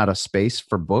run out of space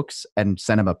for books and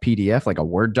sent him a PDF, like a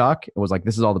Word doc. It was like,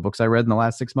 this is all the books I read in the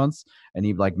last 6 months, and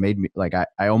he like made me like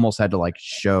I almost had to like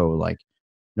show like,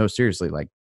 no, seriously, like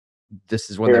this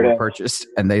is when they were purchased,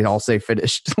 and they all say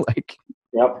finished. Like,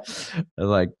 yep.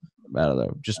 Like, I don't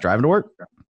know, just driving to work.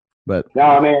 But no,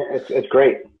 I mean, it's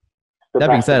great. That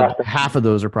being said, half of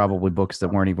those are probably books that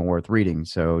weren't even worth reading.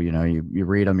 So, you know, you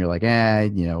read them, you're like,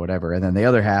 you know, whatever. And then the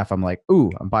other half, I'm like, ooh,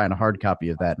 I'm buying a hard copy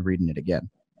of that and reading it again.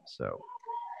 So,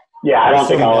 yeah, I don't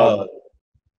think I'll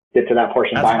get to that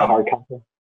portion buying a hard copy.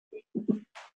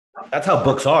 That's how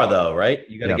books are, though, right?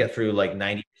 You got to get through like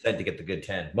 90% to get the good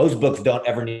 10. Most books don't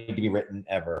ever need to be written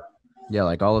ever. Yeah,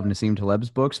 like all of Nassim Taleb's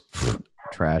books,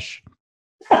 trash.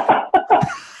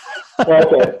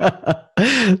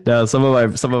 No, some of my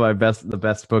the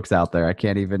best books out there. I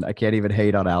can't even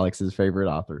hate on Alex's favorite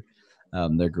author.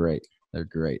 They're great. They're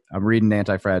great. I'm reading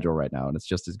Anti-Fragile right now, and it's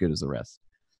just as good as the rest.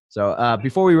 So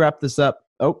before we wrap this up,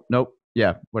 oh nope,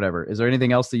 yeah, whatever. Is there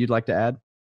anything else that you'd like to add?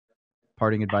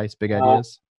 Parting advice, big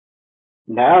ideas?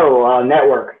 No,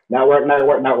 network,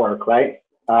 right?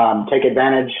 Take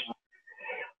advantage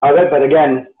of it. But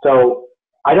again, so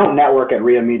I don't network at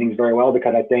RIA meetings very well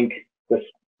because I think this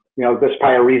is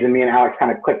probably a reason me and Alex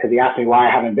kind of clicked, because he asked me why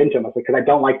I haven't been to him. I said, because I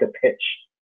don't like the pitch,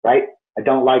 right?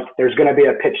 There's going to be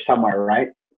a pitch somewhere, right?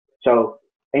 So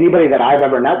anybody that I've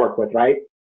ever networked with, right?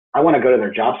 I want to go to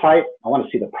their job site. I want to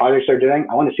see the projects they're doing.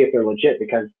 I want to see if they're legit,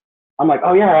 because I'm like,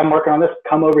 oh yeah, I'm working on this.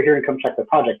 Come over here and come check the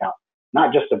project out.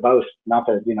 Not just to boast, not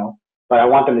to, but I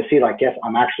want them to see like, yes,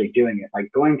 I'm actually doing it. Like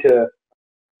going to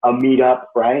a meetup,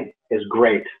 right, is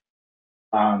great.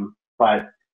 But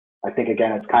I think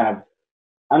again, it's kind of,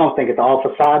 I don't think it's all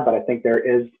facade, but I think there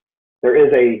is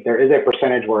a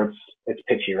percentage where it's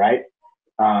pitchy, right?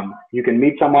 You can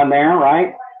meet someone there,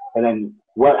 right? And then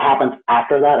what happens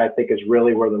after that, I think, is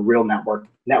really where the real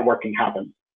networking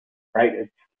happens, right?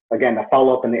 It's, again, the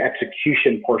follow-up and the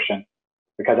execution portion,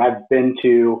 because I've been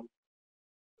to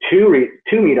two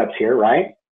meetups here,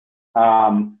 right?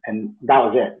 And that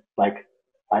was it. Like,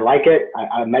 I like it.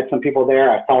 I met some people there.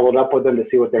 I followed up with them to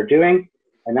see what they're doing.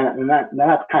 And then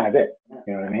that's kind of it.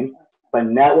 You know what I mean? But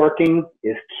networking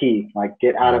is key. Like,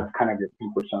 get out of kind of your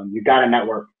comfort zone. You got to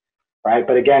network, right?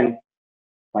 But again,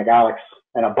 like Alex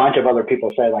and a bunch of other people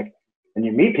say, like, when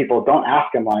you meet people, don't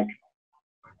ask them like,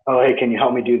 oh, hey, can you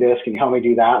help me do this? Can you help me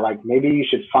do that? Like, maybe you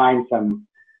should find some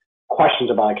questions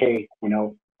about, like, hey,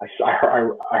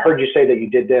 I heard you say that you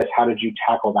did this. How did you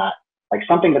tackle that? Like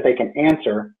something that they can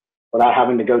answer without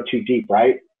having to go too deep,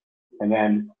 right? And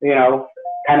then,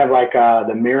 kind kind of like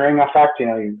the mirroring effect. You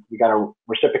know, you got to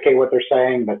reciprocate what they're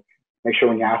saying, but make sure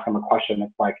when you ask them a question,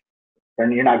 it's like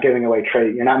you're not giving away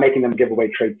trade. You're not making them give away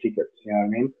trade secrets. You know what I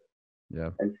mean? Yeah.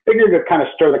 And figure to kind of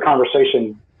stir the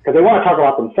conversation because they want to talk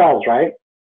about themselves, right?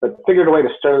 But figured a way to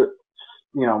stir,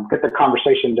 you know, get the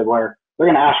conversation to where they're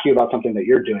going to ask you about something that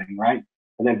you're doing, right?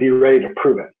 And then be ready to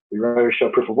prove it. Be ready to show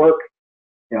proof of work,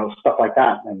 you know, stuff like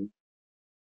that. And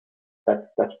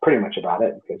that's pretty much about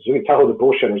it, because you can tell who the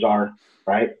bullshitters are,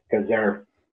 right? Because they're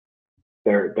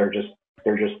just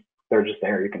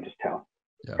there. You can just tell.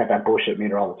 Yeah. Got that bullshit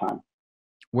meter all the time.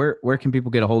 Where can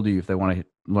people get a hold of you if they want to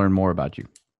learn more about you?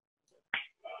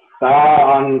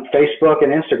 On Facebook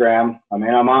and Instagram. I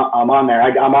mean, I'm on there.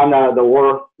 I'm on the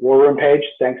War Room page.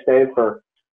 Thanks, Dave, for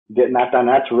getting that done.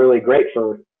 That's really great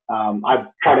for. I've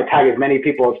tried to tag as many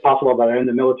people as possible that are in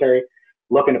the military,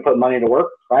 looking to put money to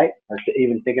work, right? Or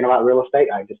even thinking about real estate.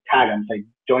 I just tag them, say,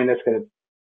 join this, because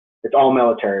it's all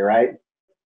military, right?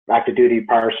 Active duty,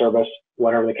 prior service,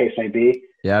 whatever the case may be.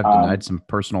 Yeah, I've denied some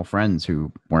personal friends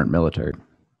who weren't military.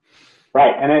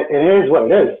 Right, and it is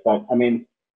what it is. But I mean,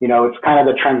 you know, it's kind of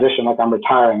the transition. Like I'm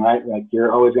retiring, right? Like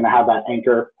you're always going to have that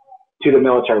anchor to the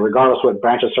military, regardless what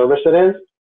branch of service it is.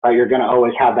 Right, you're going to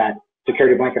always have that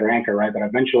security blanket or anchor, right? But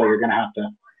eventually, you're going to have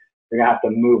to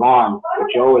move on.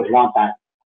 But you always want that,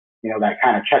 you know, that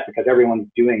kind of check, because everyone's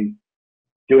doing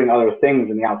other things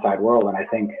in the outside world. And I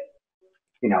think,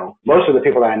 you know, most of the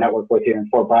people that I network with here in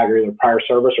Fort Bragg are either prior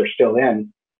service or still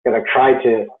in, because I've tried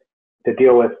to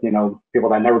deal with, you know, people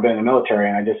that have never been in the military,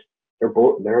 and their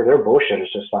bullshit is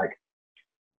just like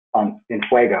in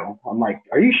fuego. I'm like,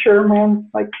 are you sure, man?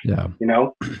 Like, yeah, you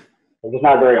know, they're just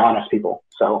not very honest people.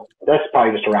 So that's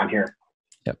probably just around here.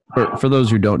 Yep. For those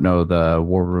who don't know, the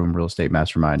War Room Real Estate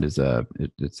Mastermind is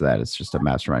it's just a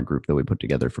mastermind group that we put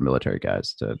together for military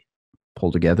guys to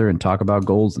pull together and talk about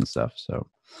goals and stuff. So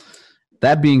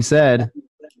that being said,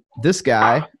 this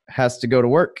guy has to go to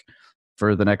work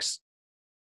for the next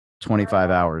 25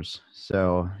 hours.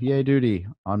 So yay duty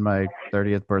on my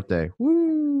 30th birthday. Woo!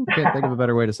 Can't think of a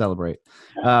better way to celebrate.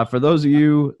 For those of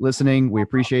you listening, we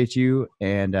appreciate you.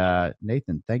 And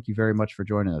Nathan, thank you very much for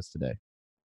joining us today.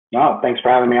 No, thanks for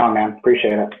having me on, man.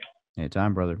 Appreciate it.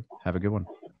 Anytime, brother. Have a good one.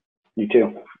 You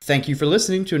too. Thank you for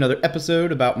listening to another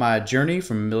episode about my journey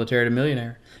from military to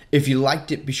millionaire. If you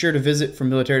liked it, be sure to visit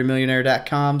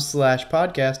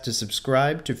FromMilitaryToMillionaire.com/podcast to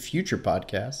subscribe to future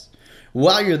podcasts.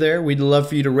 While you're there, we'd love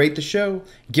for you to rate the show,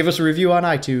 give us a review on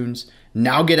iTunes.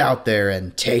 Now get out there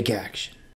and take action.